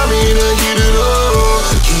がみなぎるの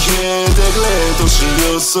消えてくれと知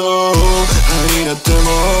るそう愛になっても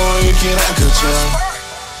生きなくちゃ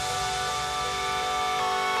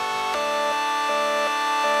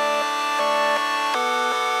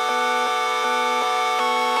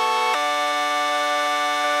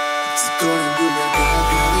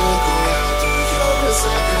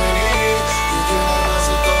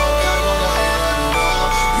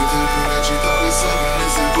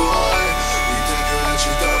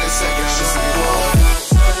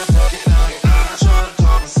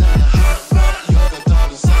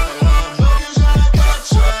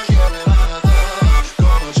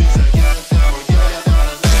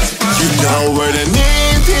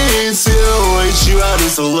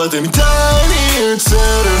letてみたいに映る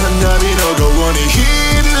花火の午後にひ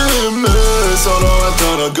るむその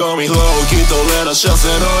後のゴミ拾うきっと俺の車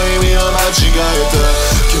線の意味を間違えた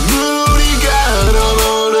煙が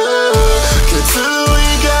昇る決意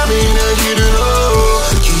がみなぎるの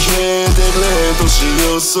消えてくれと知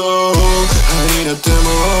るそう愛になっても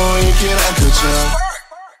生きなくちゃ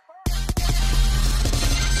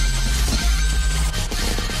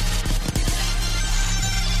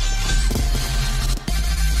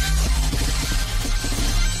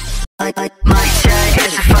My check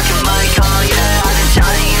is a fucking mic, oh yeah I've been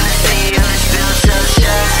trying to see you, this feels so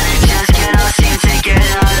stressed Just cannot seem to get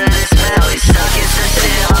out of this bed Always stuck in some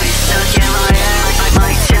shit, always stuck in my head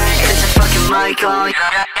My check is a fucking mic, oh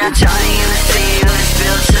yeah I'm trying to see you, this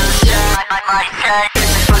feels so stressed My check is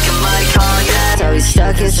a fucking mic, oh yeah Always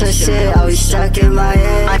stuck in some shit, always stuck in my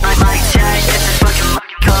head My check is a fucking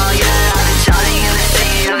mic, oh yeah I've been trying to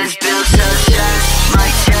see you, this feels so stressed My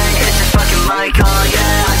check is a fucking mic, oh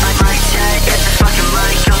yeah My check is a fucking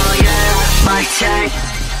mic, oh yeah My check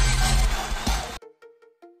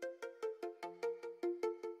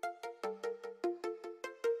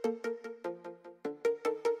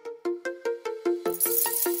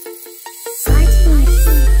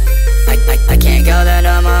I can't go there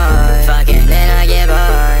no more Fucking then I get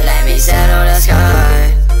bored Let me settle the score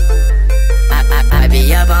I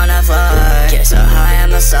be up on the floor Get so high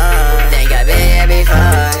I'm a soul Think I've been here before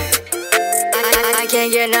I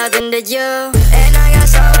can't get nothing to you And I got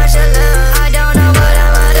so much to lose I don't know what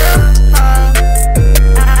I'ma do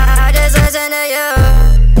I just listen to you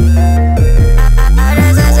I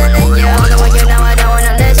just listen to you I'm the one you know I don't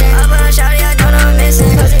wanna listen I put on shawty I don't know I'm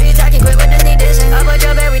missing Cause if you talking quick what does need dissing I put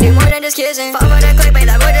your bed we do more than just kissing Fall for the quick babe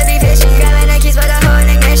that would just be fishing Grabbing the keys for the whole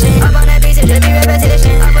ignition Up on that beat it just be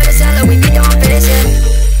repetition I put a cellar we be doing finishing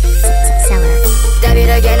Cellar That be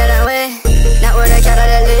the game that I'm with Not where they count out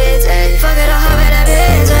the lids ay. Fuck it I'll hop in that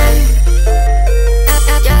biz ay.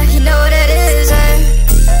 Yeah, you know what it is ay.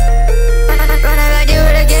 Run it back, do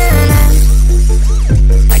it again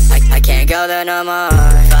I can't go there no more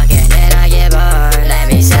Fucking then I get bored Let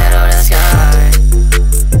me settle the score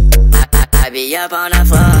I be up on the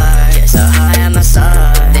floor Get so high I'm a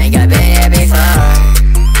star Think I've been here before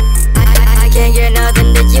I can't get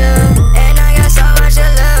nothing to you And I got so much to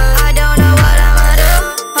lose I don't know what I'ma do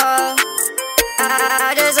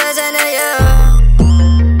I just listen to you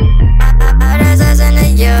I just listen to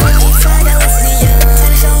you I gotta listen to you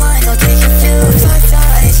Touch your mind, don't get confused Talk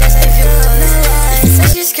tight, just like you No lies,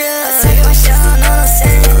 such a screw Taking my shot, know what I'm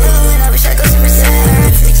saying When I wish I go super sad I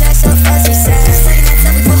ran to the cash so fast, you said Stuck in that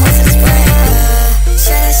tub, we put holes in his brain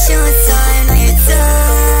Shit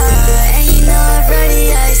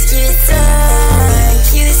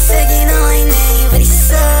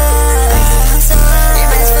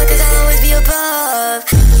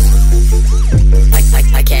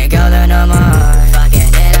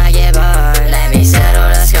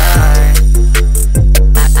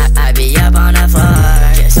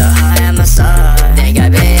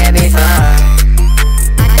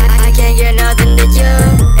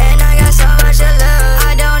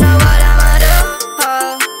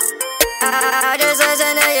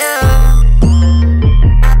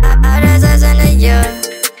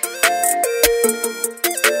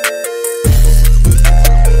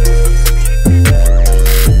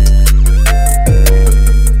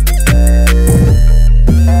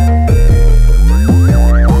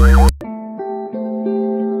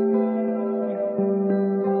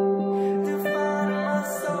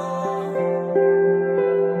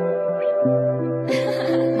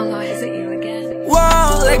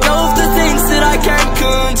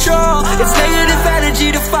control. It's negative energy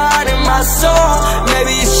defining my soul.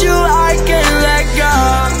 Maybe it's you I can't let go.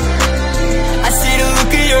 I see the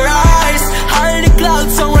look in your eyes, high in the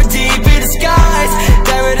clouds, somewhere deep in the skies.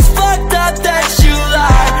 Damn it, it's fucked up that you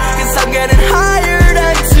lie, 'cause I'm getting higher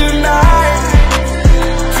than tonight.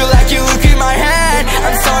 Feel like you look in my head.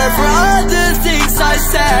 I'm sorry for all the things I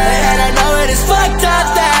said, and I know it is fucked up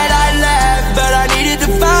that I left, but I needed to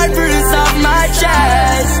find bruise off my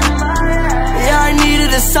chest. Yeah, I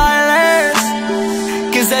needed a silence,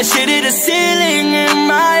 'cause that shit hit a ceiling in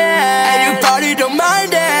my head. And you probably don't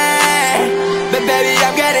mind it, but baby,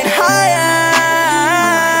 I'm getting higher.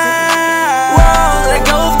 Whoa, let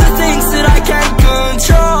go of the things that I can't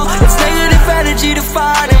control. It's negative energy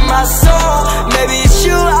defining my soul. Maybe it's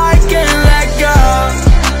you I can't let go.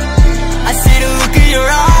 I see the look in your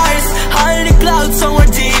eyes, high in the clouds,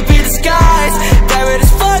 somewhere deep in the skies. Damn it,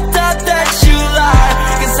 it's fucked up that you lie,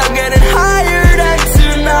 'cause I'm getting higher than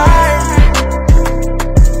tonight.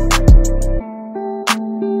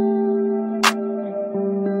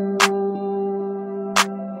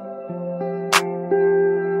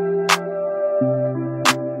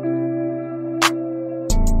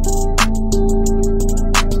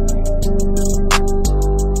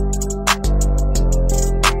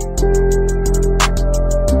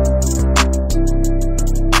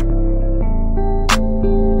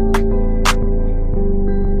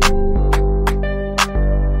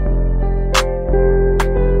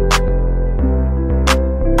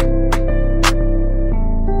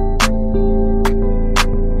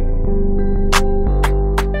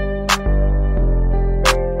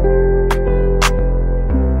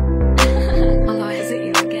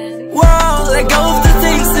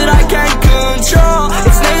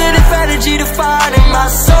 Defining my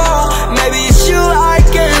soul. Maybe it's you I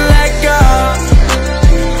can't let go.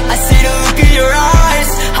 I see the look in your eyes,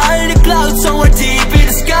 high in the clouds, somewhere deep in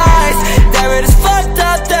the skies. Damn it, it's fucked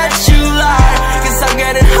up that you lie, 'cause I'm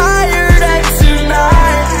getting higher than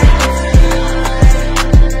tonight.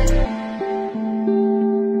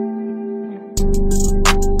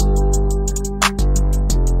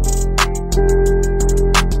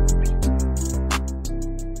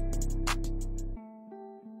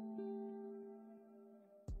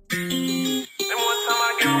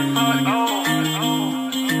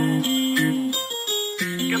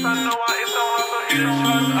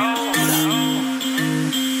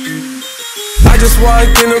 I just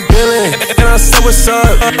walked in the building, and I said what's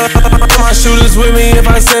up. My shooters with me, if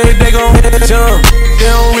I say they gon' jump, they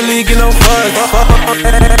don't really get no fuck.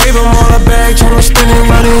 Gave them all a bag, tryna spend it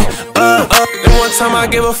running up. And one time I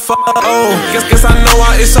gave a fuck, oh. Guess I know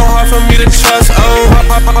why it's so hard for me to trust, oh.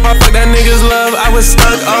 Fuck that nigga's love, I was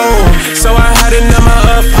stuck, oh. So I had it number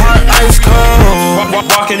up, heart ice cold.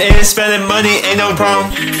 Walking in, spending money, ain't no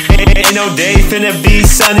problem. Ain't no day finna be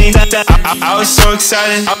sunny. I was so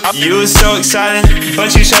excited, you was so excited,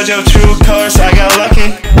 but you showed your true colors, I got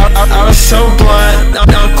lucky. I was so blunt,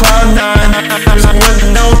 on cloud 9. I was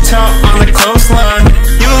no top on the coastline.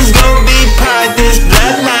 You was gonna be part of this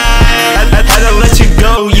bloodline. I had to let you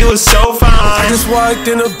go, you was so fine. I just walked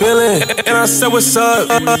in the building, and I said what's up.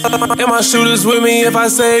 And my shooters with me, if I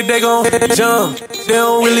say they gon' jump, they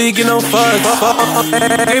don't really get no fuck.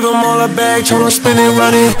 Gave them all a bag, tryna spend it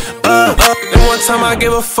running up. And one time I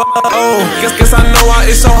gave a fuck, oh. Guess I know why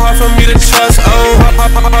it's so hard for me to trust, oh.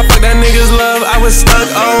 Fuck that nigga's love, I was stuck,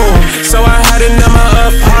 oh. So I had it number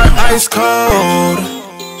up, heart ice cold.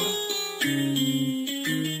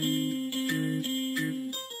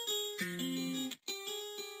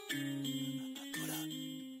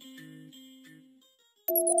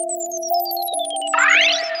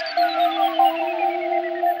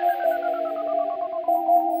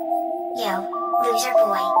 Yo, loser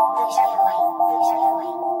boy, loser boy, loser boy,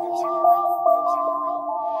 loser boy, loser boy.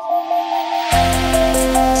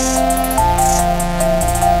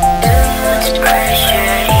 Too much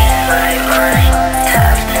pressure in my mind.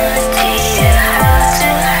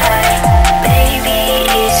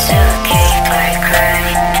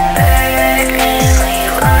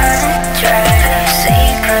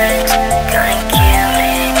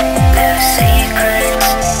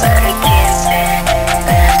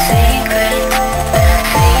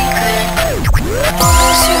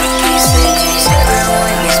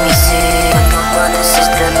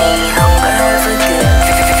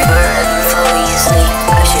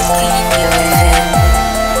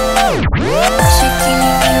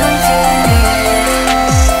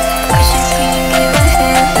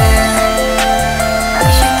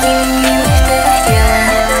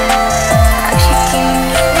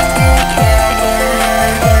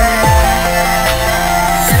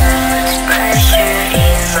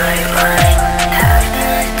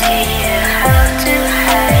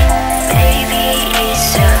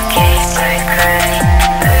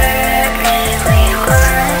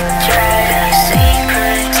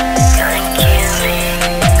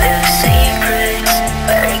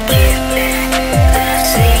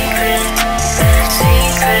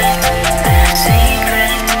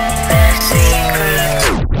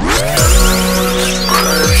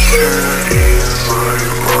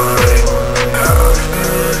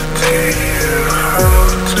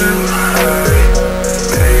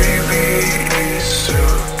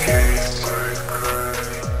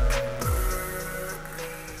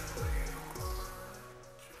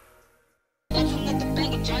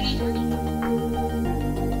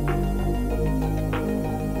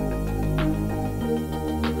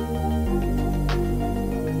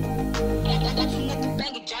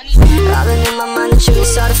 Robbing in my mind, the truth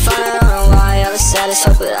started fun. I don't know why, all the saddest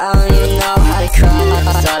hope, but I don't even know how to cry.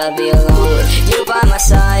 I thought I'd be alone with you by my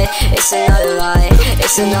side. It's another lie,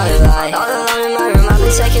 it's another lie. All alone in my room, I've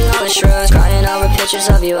been taking all the shrooms, crying over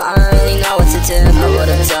pictures of you, I don't really know what to do. I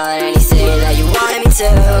would've done anything that you wanted me to.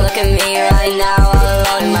 Look at me right now, all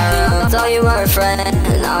alone in my room. Thought you were a friend,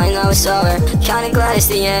 and now I know it's over. Kinda glad it's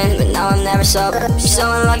the end, but now I'm never sober. You're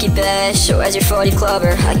so unlucky, bitch, so where's your 40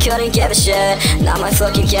 clubber? I couldn't give a shit, now my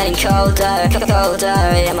flow keep getting colder, colder.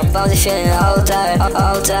 Yeah, my bones are feeling older,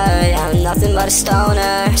 older. Yeah, I'm nothing but a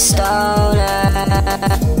stoner, stoner.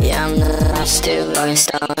 Yeah, I'm not stupid, I'm a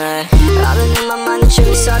stoner. I've been in my mind, the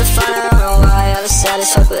truth started fun. I don't know why, all the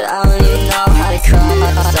saddest hope, but I don't even know how to cry.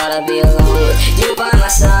 I thought I'd be alone with you by my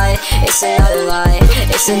side. It's another lie,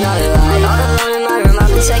 it's another lie. All alone in my room, I've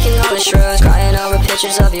been taking all the shrooms, crying over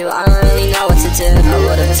pictures of you, I don't really know what to do. I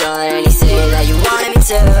would've done anything that you wanted me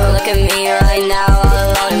to. Look at me right now, all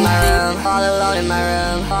alone in my room, all alone in my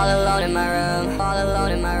room, all alone in my room, all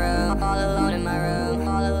alone in my room, all alone in my room,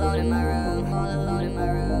 all alone in my room, all alone in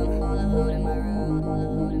my room, all alone in my room, all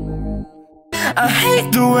alone in my room. I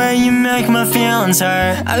hate the way you make my feelings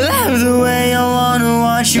hurt. I love the way I wanna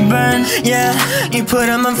watch you burn. Yeah, you put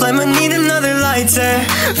on my flame, I need another lighter.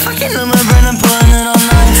 Fucking on my brain, I'm pulling it all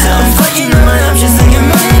night. I'm fucking on my options, thinking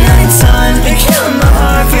about it nighttime. You're killing my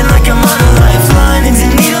heart, feel like I'm on a lifeline. It's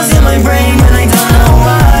needles in my brain, but I don't know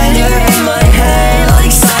why. You're in my head,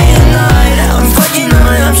 like cyanide. I'm fucking on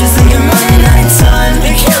my options, thinking about it nighttime.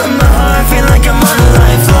 You're killing my heart, feel like I'm on a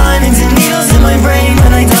lifeline. It's needles in my brain,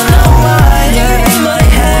 but I don't know why. You're in my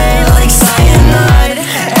head, like cyanide.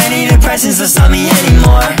 Antidepressants don't stop me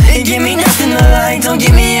anymore. They give me nothing to like, don't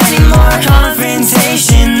give me any more.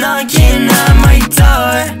 Confrontation knocking at my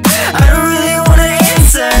door. I don't really wanna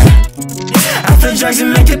answer. I feel drugs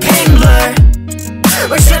and make the pain blur.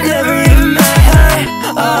 Wish I never even met her.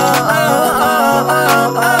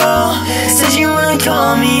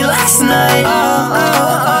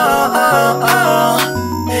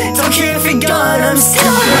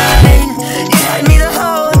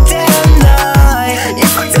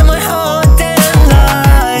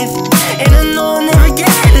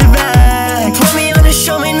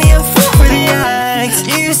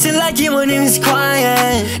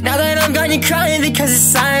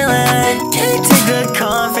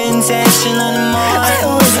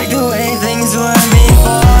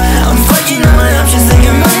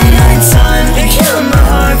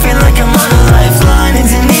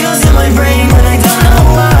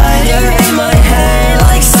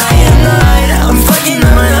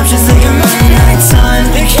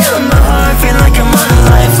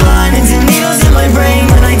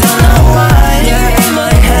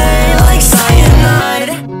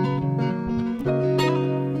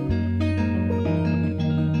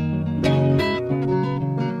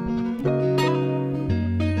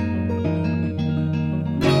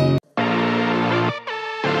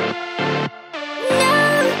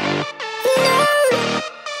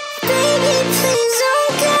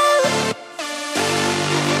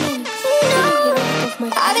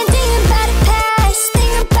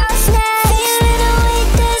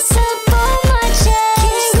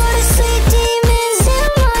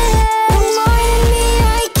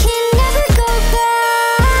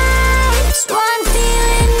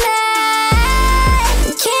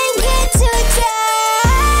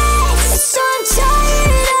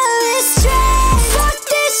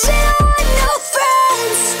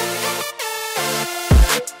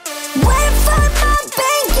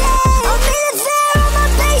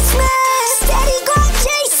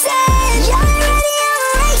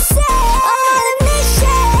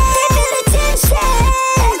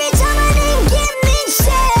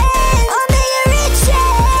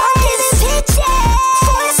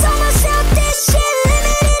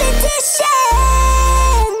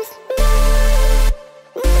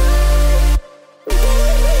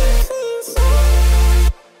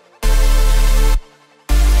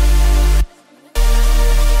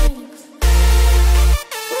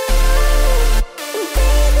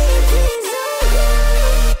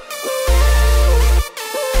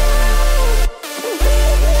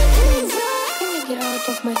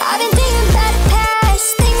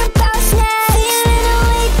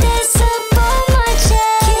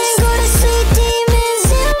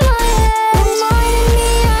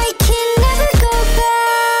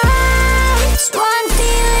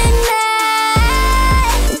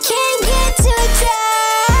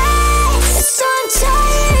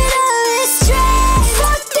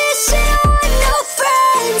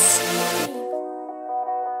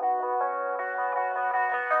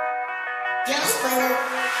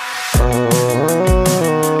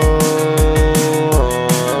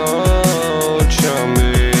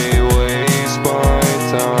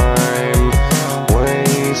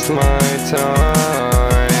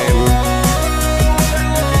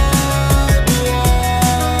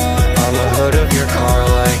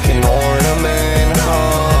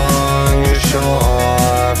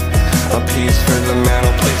 keys for the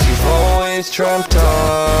mantle place you've always dreamt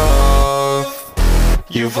of.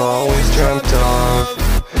 You've always dreamt of.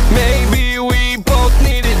 Maybe we both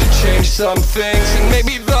needed to change some things, and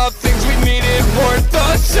maybe the things we needed weren't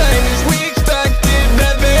the same as we expected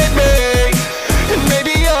that they'd be. And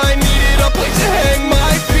maybe I needed a place to hang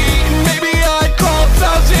my feet, and maybe I'd crawl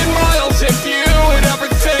 1,000 miles if you would ever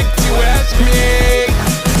think to ask me.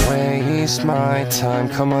 Waste my time,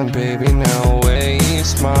 come on baby now,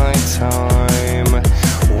 waste my time.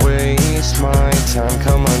 Waste my time,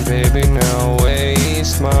 come on baby now,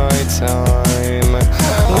 waste my time. I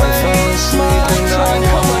fell asleep and I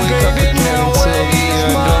won't wake up again till the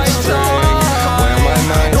end of spring, where my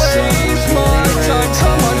mindset was really rigged.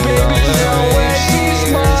 Come on baby now,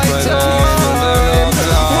 waste my time.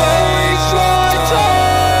 Waste my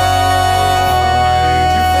time.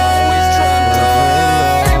 You've always dreamt of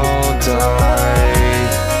die.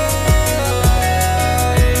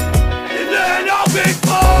 And then I'll be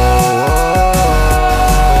fine.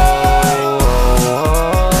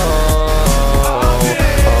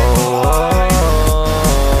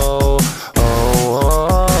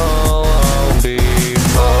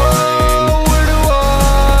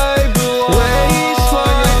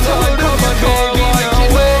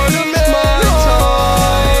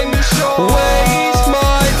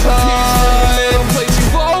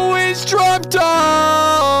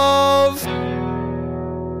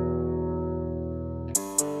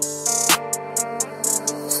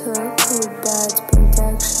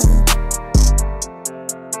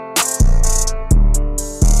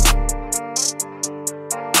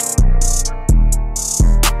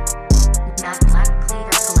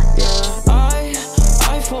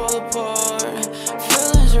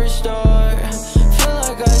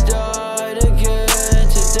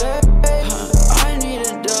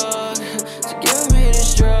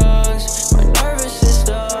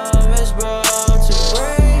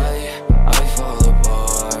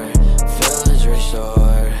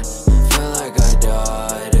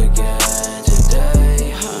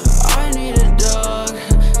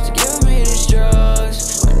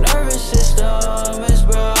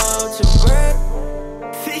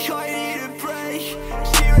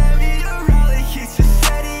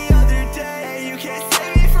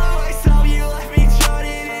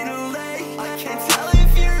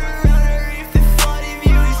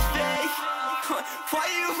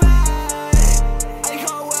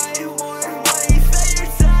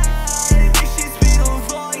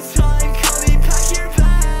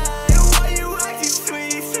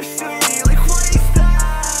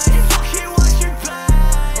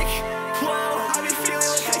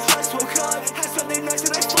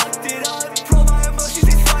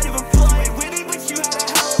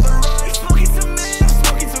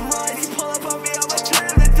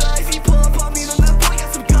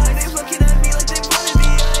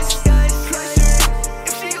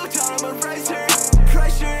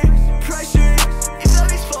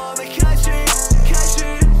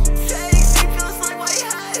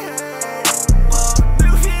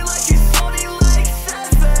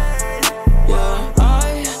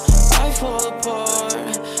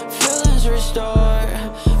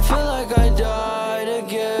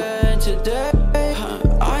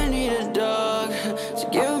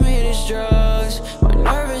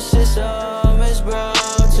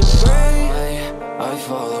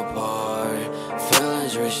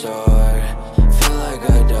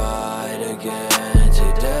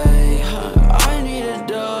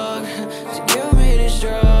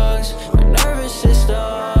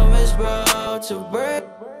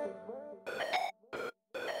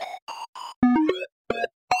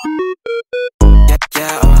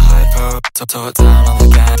 Tore it down on the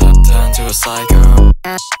gang, turned to a psycho.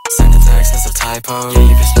 Send a text, that's a typo. Yeah,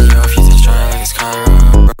 you pissed me off, you just try like it's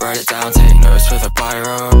Cairo. Write it down, take notes with a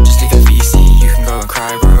biro. Just leave the VC, you can go and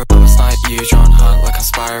cry, bro. I'ma snipe you, John Hunt, like I'm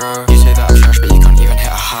Spyro. You say that I'm trash, but you can't even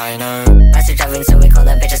hit a high note. Master driving, so we call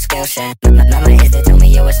that bitch a skill shit. Mama is they tell me,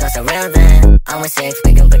 yo, it's not so real then. I'm with 6,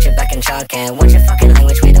 we can put you back in childcare. Watch your fucking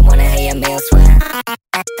language, we don't wanna hear your meal swear.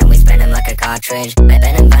 Then we spend him like a cartridge.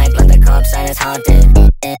 Bending back like the cops and it's haunted.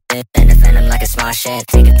 Then defend him like a smart shit.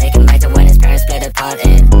 Take him back to when his parents split apart.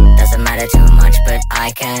 It doesn't matter too much, but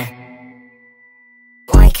I can.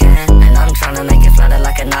 Why can't? And I'm trying to make it flutter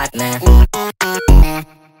like a nightmare.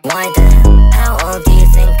 Why then? How old do you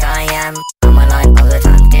think I am? I'm alive all the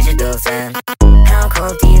time, digital zen. How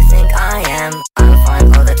cold do you think I am? I'm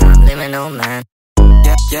fine all the time, liminal man.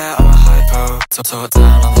 Yeah, I'm a hypo. Tore it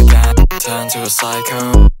down on the gang, turned to a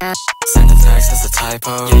psycho. Send a text, that's a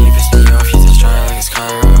typo. Yeah, you pissed me off, you just try like it's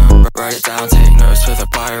Cairo. Write it down, take notes with a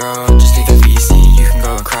biro. Just leave the VC, you can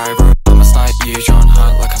go and cry, bro. I'ma snipe you, John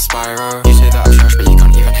Hunt, like I'm Spyro.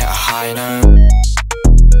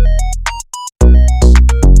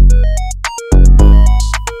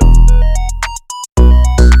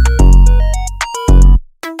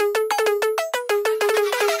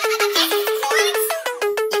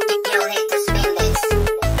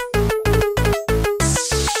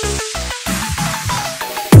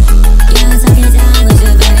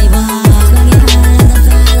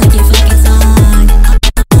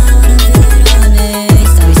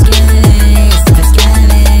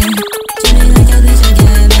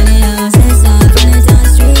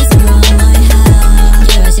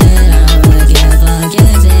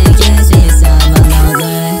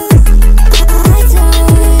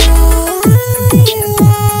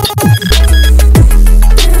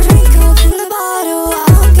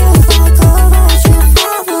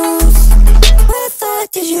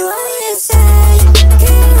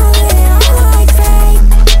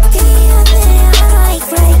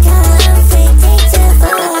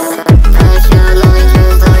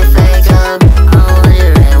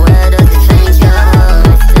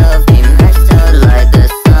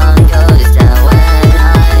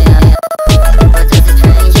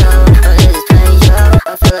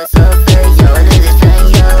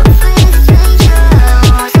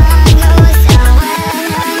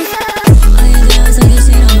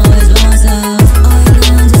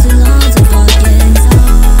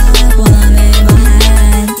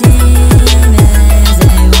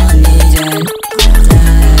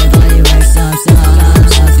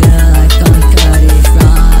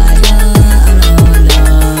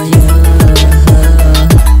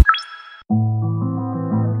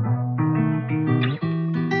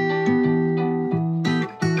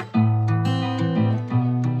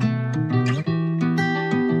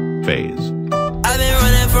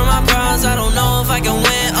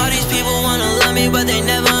 they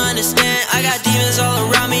never understand. I got demons all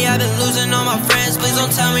around me, I've been losing all my friends. Please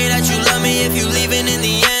don't tell me that you love me if you leaving in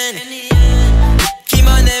the end. Keep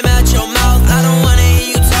my name out your mouth, I don't wanna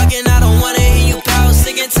hear you talking, I don't wanna hear you pout.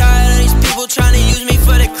 Sick and tired of these people trying to use me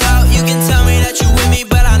for the clout. You can tell me that you with me,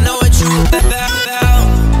 but I know what you about.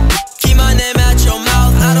 Keep my name out your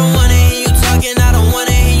mouth, I don't wanna hear you talking, I don't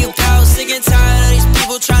wanna hear you pout. Sick and tired of these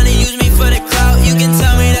people trying to use me for the clout. You can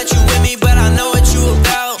tell me that you with me, but I know what you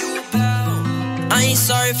about. I ain't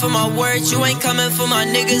sorry for my words, you ain't coming for my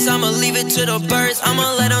niggas, I'ma leave it to the birds.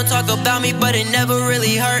 I'ma let them talk about me, but it never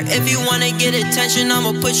really hurt. If you wanna get attention,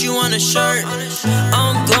 I'ma put you on a shirt.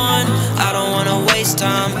 I'm gone, I don't wanna waste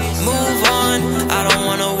time. Move on, I don't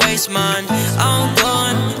wanna waste mine. I'm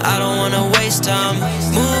gone, I don't wanna waste time.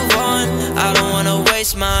 Move on, I don't wanna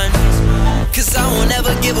waste mine. Cause I won't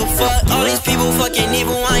ever give a fuck. All these people fucking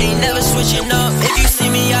evil, I ain't never switching up. If you see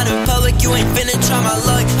me out in public, you ain't finna try my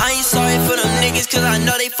luck. I ain't sorry for them niggas, cause I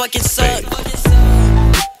know they fucking suck.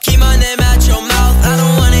 Keep my name out your mouth, I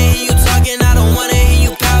don't wanna hear you talking, I don't wanna hear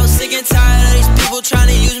you pout. Sick and tired of these people trying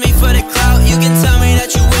to use me for the clout. You can tell me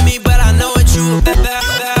that you with me, but I know what you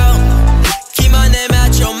about. Keep my name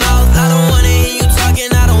out your mouth, I don't wanna hear you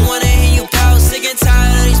talking, I don't wanna hear you pout. Sick and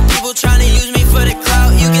tired of these people trying to use me for the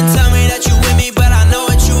clout. You can tell me that you with me, but I know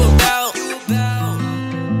what you about.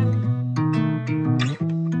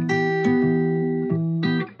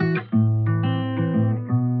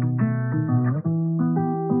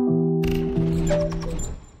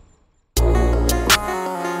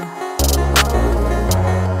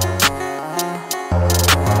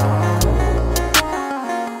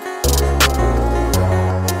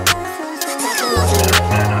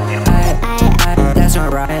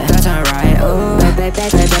 That's not right, ooh.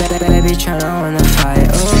 Baby, tryna win the fight,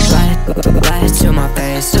 ooh. Lie to my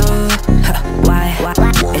face, ooh. Why?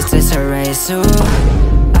 Is this a race, ooh?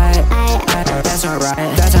 That's not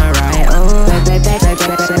right, ooh.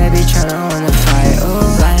 Baby, tryna win the fight, ooh.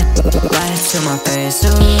 Lie to my face,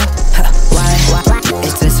 ooh. Why?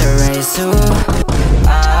 Is this a race, ooh? I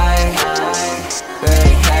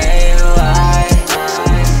really hate you, I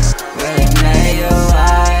really made you,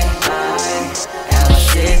 and I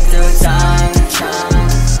see through time.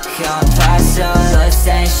 Can't pass your lips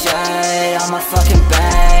ain't shit on my fucking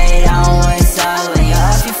bed. I don't waste time when you're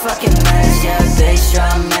off your fucking meds. Yeah, bitch, you're a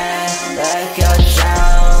man. Let go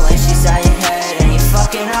down when she's out your head and you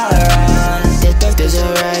fucking all around. There's a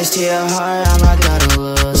race to your heart, I'm not gonna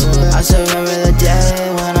lose. I still remember the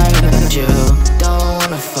day when I met you. Don't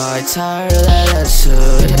wanna fight, tired of that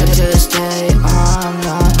attitude. To this day, I'm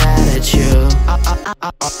not mad at you.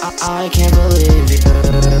 I can't believe you.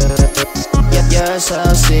 You're so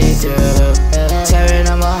see-through, tearing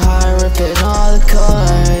up my heart, ripping all the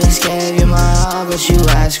cords. Gave you my all, but you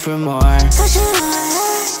asked for more. Touching on my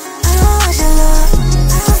head, I don't watch it look.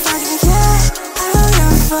 I don't fucking care, I don't give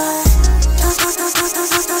a fuck. Don't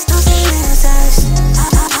send me a text.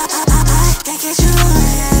 I can't get you on my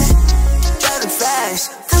head. Driving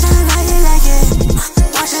fast, cause I like it.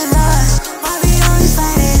 Watch it love, why we always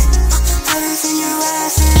fighting? Everything you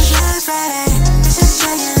ask is last Friday. This is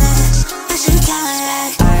checking it.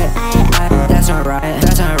 That's not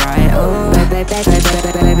right, ooh.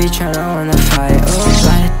 Baby, tryna win the fight, ooh.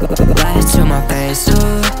 Lie to my face,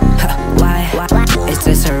 ooh. Why? Is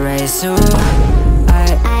this a race, ooh?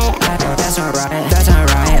 That's not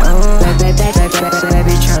right, ooh.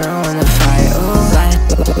 Baby, tryna win the fight, ooh.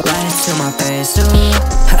 Lie to my face, ooh.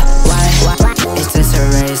 Why? Is this a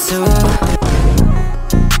race, ooh?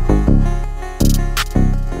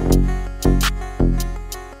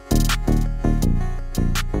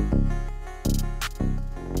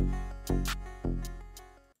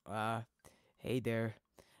 Hey there.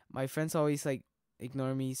 My friends always like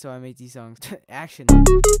ignore me, so I make these songs. Action.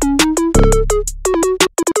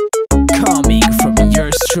 Coming from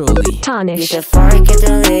yours truly, Tonish. You should forget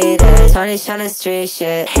the leader. Tonish on the street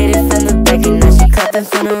shit. Hit it from the back and now she clapping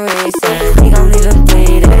for no reason. We gon' leave him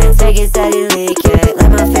bleeding. Take his daddy leak it.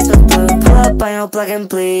 Like my face was blue. Pull up on your plug and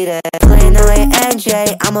bleed it. Playing the way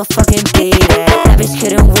MJ, I'ma fucking beat it. That bitch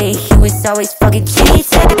couldn't wait, he was always fucking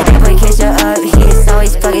cheating. Boy, kiss her up, he's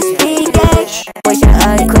always fucking speaking. Boy, shut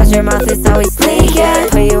up, close your mouth, it's always leaking.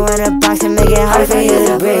 Put you in a box and make it hard for you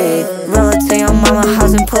to breathe. Roll up to your mama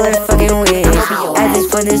house and pull her fucking weed. At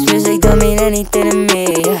this point, this music don't mean anything to me.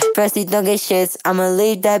 Firstly, don't get shits, I'ma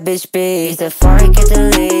leave that bitch be. Use the fork, get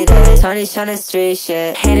the leader. Tony's on the street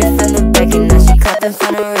shit. Hit it from the back and now she clapping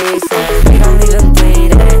for no reason. We gon' leave him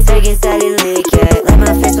bleeding. Take his daddy leak it. Like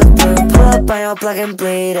my face was blue. Pull up on your plug and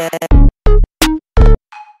bleed it.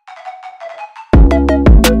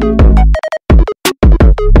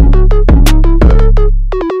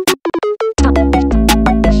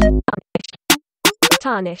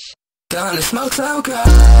 Tarnish. Gonna smoke so good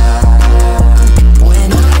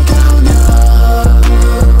when I don't know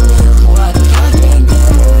what to fucking do.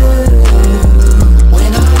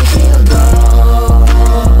 When I feel low,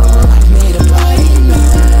 I've made a bloody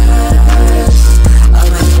mess of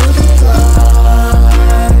my stupid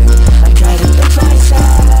life. I try to fix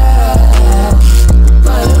myself,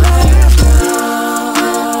 but I'm out of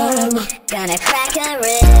time. Gonna crack a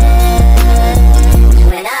rib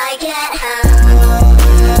when I get home.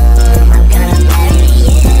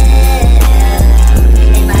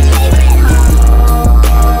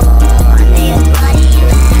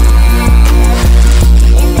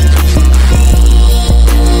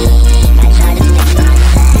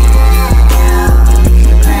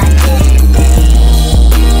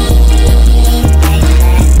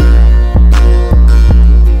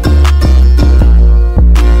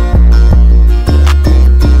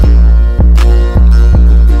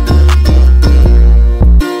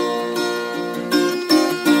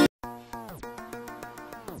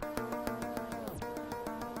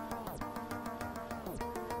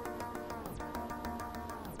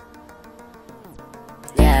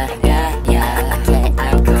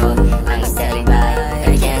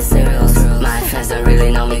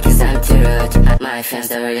 My friends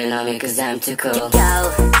don't really know me cause I'm too cool. Yo, it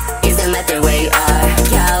doesn't matter where you are.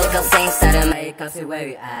 Yo, go sing start to make it come to where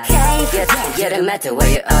you are. Okay, yeah, don't matter where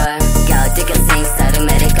you are. Go, take a sing start to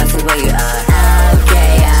make it come to where you are.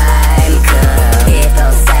 Okay, I'm cool.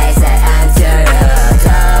 People say that I'm too rude.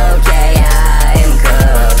 Okay, I'm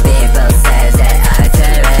cool. People say that I'm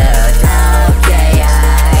too rude. Okay,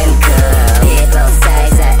 I'm cool. People say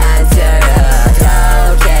that I'm too rude.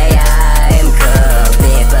 Okay, I'm cool.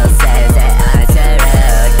 People say that I'm too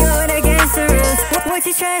rude. Going against the rules, what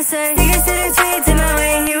you trying to say? You can see the tweets in my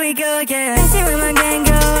way, here we go again. I see when my gang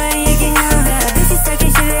go away, you can have that. This is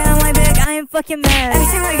talking shit on my back, I am fucking mad.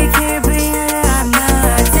 Acting like a kid, but yeah, I'm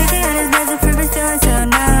not. Taking on his meds and purpose, feeling so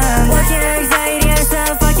numb. Watching your anxiety, I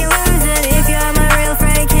stop fucking losing. If you're my real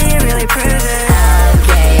friend, can you really prove it?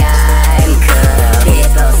 Okay, I'm cool.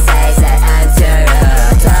 People say that I'm too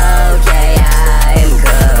rude. Okay, I'm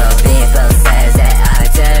cool. People say that I'm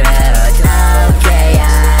too rude. Okay,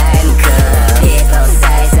 I'm cool. People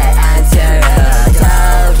say that I'm too rude.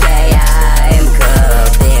 Okay, I'm cool.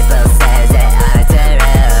 People say that I'm too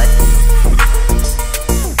rude.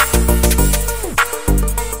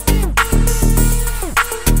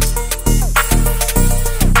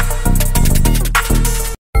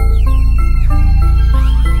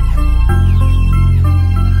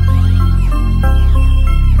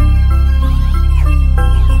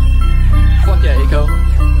 Fuck yeah, Eco.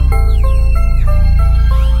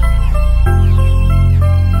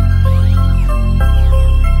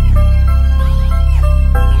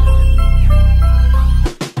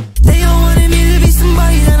 They all wanted me to be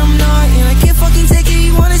somebody that I'm not, and I can't fucking take it.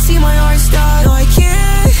 You wanna see my art style? No, I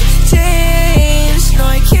can't change. No,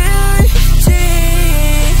 I can't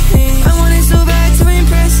change. I wanted so bad to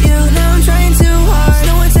impress you. Now I'm trying too hard.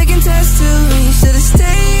 No one's taking tests to me. Should've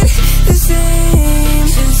stayed the same.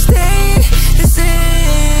 Should've stayed the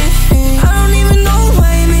same. I don't even know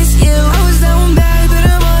why I miss you. I was down bad, but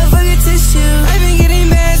I'm motherfucking tissue. I've been getting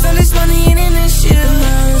bad, so this money ain't an issue.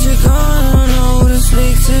 Now that you're gone, I don't know who to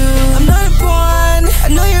speak to. I'm not a pawn. I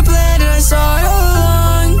know your plan and I saw it all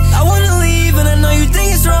along. I wanna leave and I know you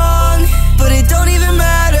think it's wrong, but it don't even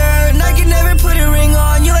matter. And I can never put a ring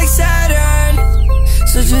on you like Saturn.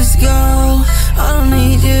 So just go, I don't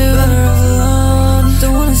need you. Better off alone,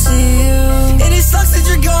 don't wanna see you. And it sucks that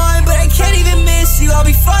you're gone, but I can't even miss you. I'll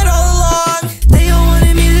be fine all along. They all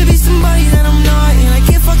wanted me to be somebody that I'm not, and I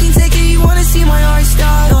can't fucking take it. You wanna see my art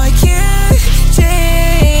style? No, I can't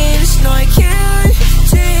change. No, I can't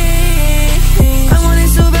change. I wanted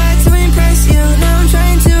so bad to impress you. Now I'm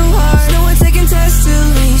trying too hard. No one's taking tests to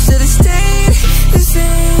me. Should've stayed the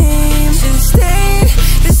same. Should've stayed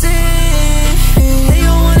the same. They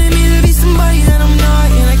all wanted me to be somebody that I'm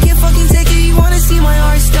not, and I can't fucking take it. You wanna see my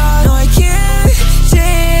art style? No, I can't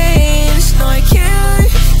change. No, I can't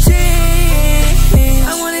change.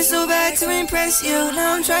 I wanted so bad to impress you.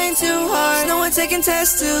 Now I'm trying too hard. No one taking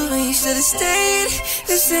tests to me. Should've stayed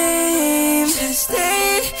the same. Should've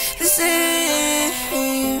stayed the same.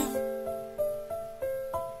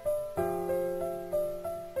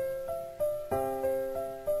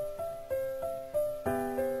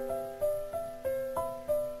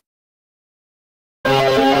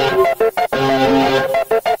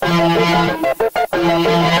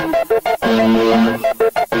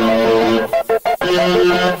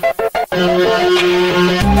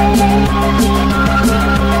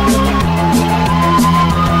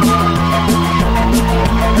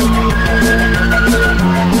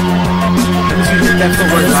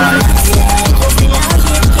 paperwork life.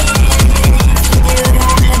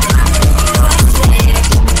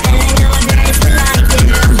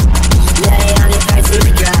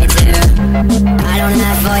 I don't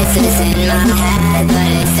have voices in my head, but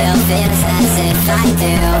it still feels as if I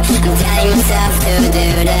do. I'm telling myself to do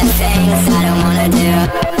the things I don't wanna do.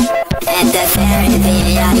 And the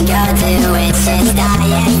therapy I go to, it's just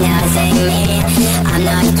diagnosing me. I'm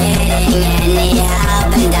not getting any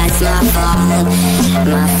help, and that's my fault.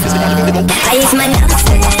 My fault. I use my nose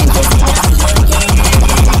to then just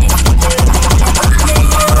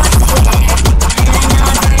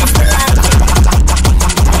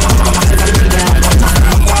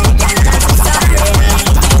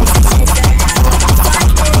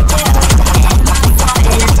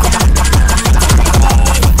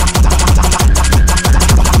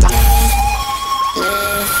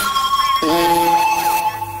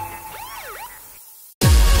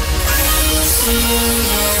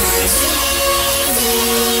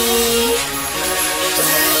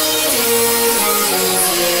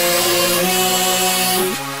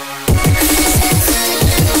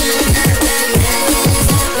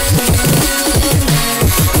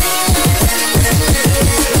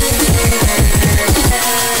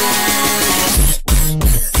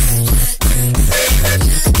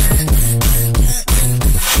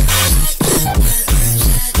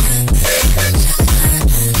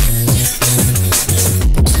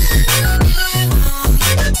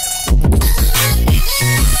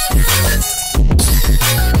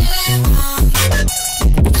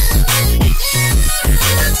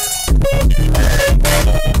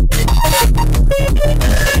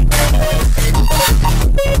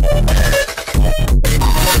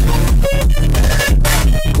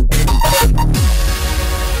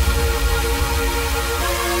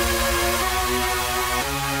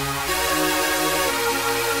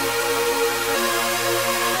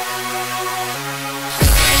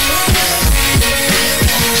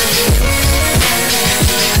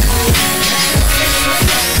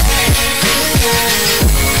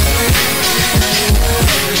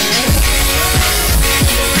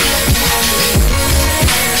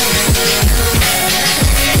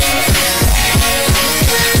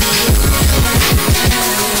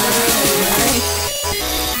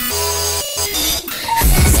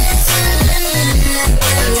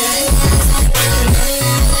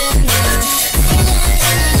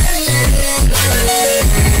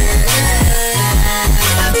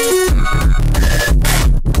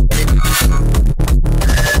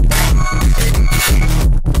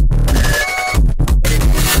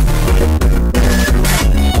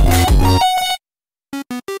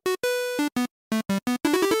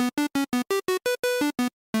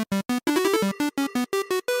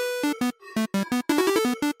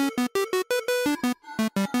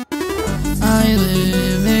I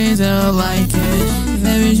live, they don't like it.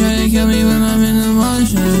 Baby try to kill me when I'm in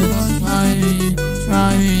emotion.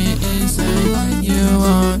 Try me insane. You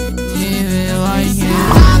won't even like it.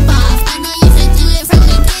 Pop off, I know you should do it from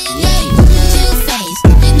the beginning. Two-Face,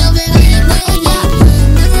 you know that I am winning.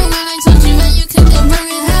 Remember when I told you that you could go burn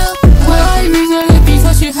in hell? Well, I reason it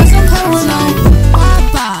because you have some power now.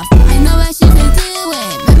 Pop off, I know that you could do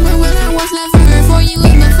it. Remember when I was never for you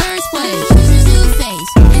in the first place?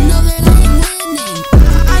 Two-Face, you know that I am winning.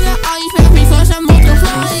 I got all these fans because I'm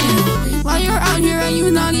multiplying. While you're out here and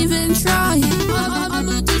you're not even trying. I'm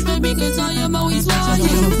a douchebag because I am always lying.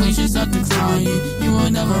 So please just stop the crying. You will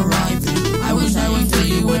never ripen. I wish I would tell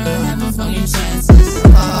you where I have a fucking chances.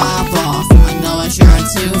 Pop off. I know I sure are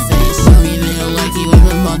Two-Face. Don't even like you in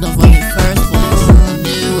the motherfucking first place.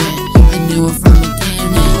 I knew it from the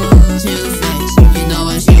beginning. Two-Face, you know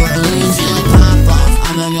what you were losing. Like pop off.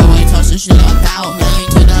 I'm not gonna touch the shit about me. You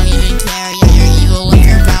two don't even care. Yeah, you're evil like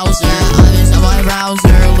your Bowser. I'm inside my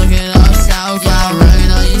browser, looking up SoundCloud, running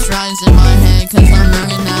all these rhymes in my head, cause I'm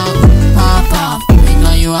running out. Pop off. I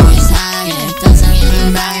know you always hang it. Doesn't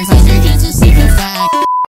even matter cause you're just a secret fact.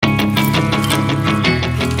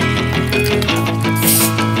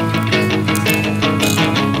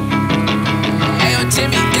 Hey, yo,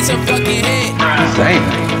 Timmy, it's a fucking hit.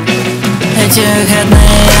 Эти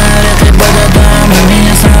выходные вряд ли буду дома.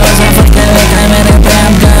 Меня снова зафоткали камеры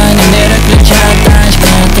прямка. Не беру ключа от тачки,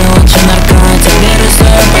 это лучше наркотик. Беру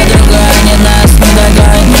свою подругу, а не нас не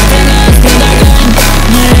догонь. Ты нас не догонь.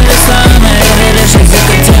 Невесомый лишь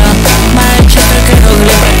закатил. Мои часы как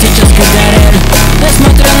угли практически горели. Я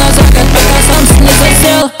смотрю на закат, пока солнце не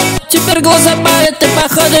засел. Теперь глаза болят, и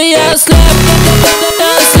походу я ослеп.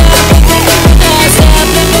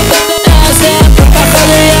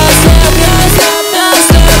 Походу я ослеп.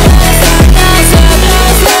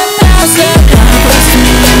 Просто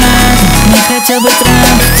меня надо. Не хотел быть рядом.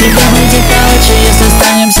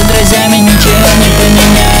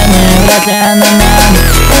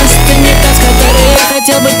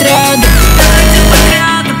 быть рядом.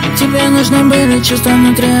 Тебе нужны были чувства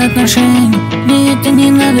внутри отношений. Мне это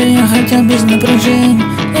не надо, я хотел без напряжения.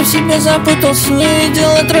 Я в себе запутался, не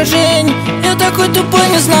видел отражений. Я такой тупой,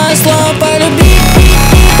 не знаю слова полюбить.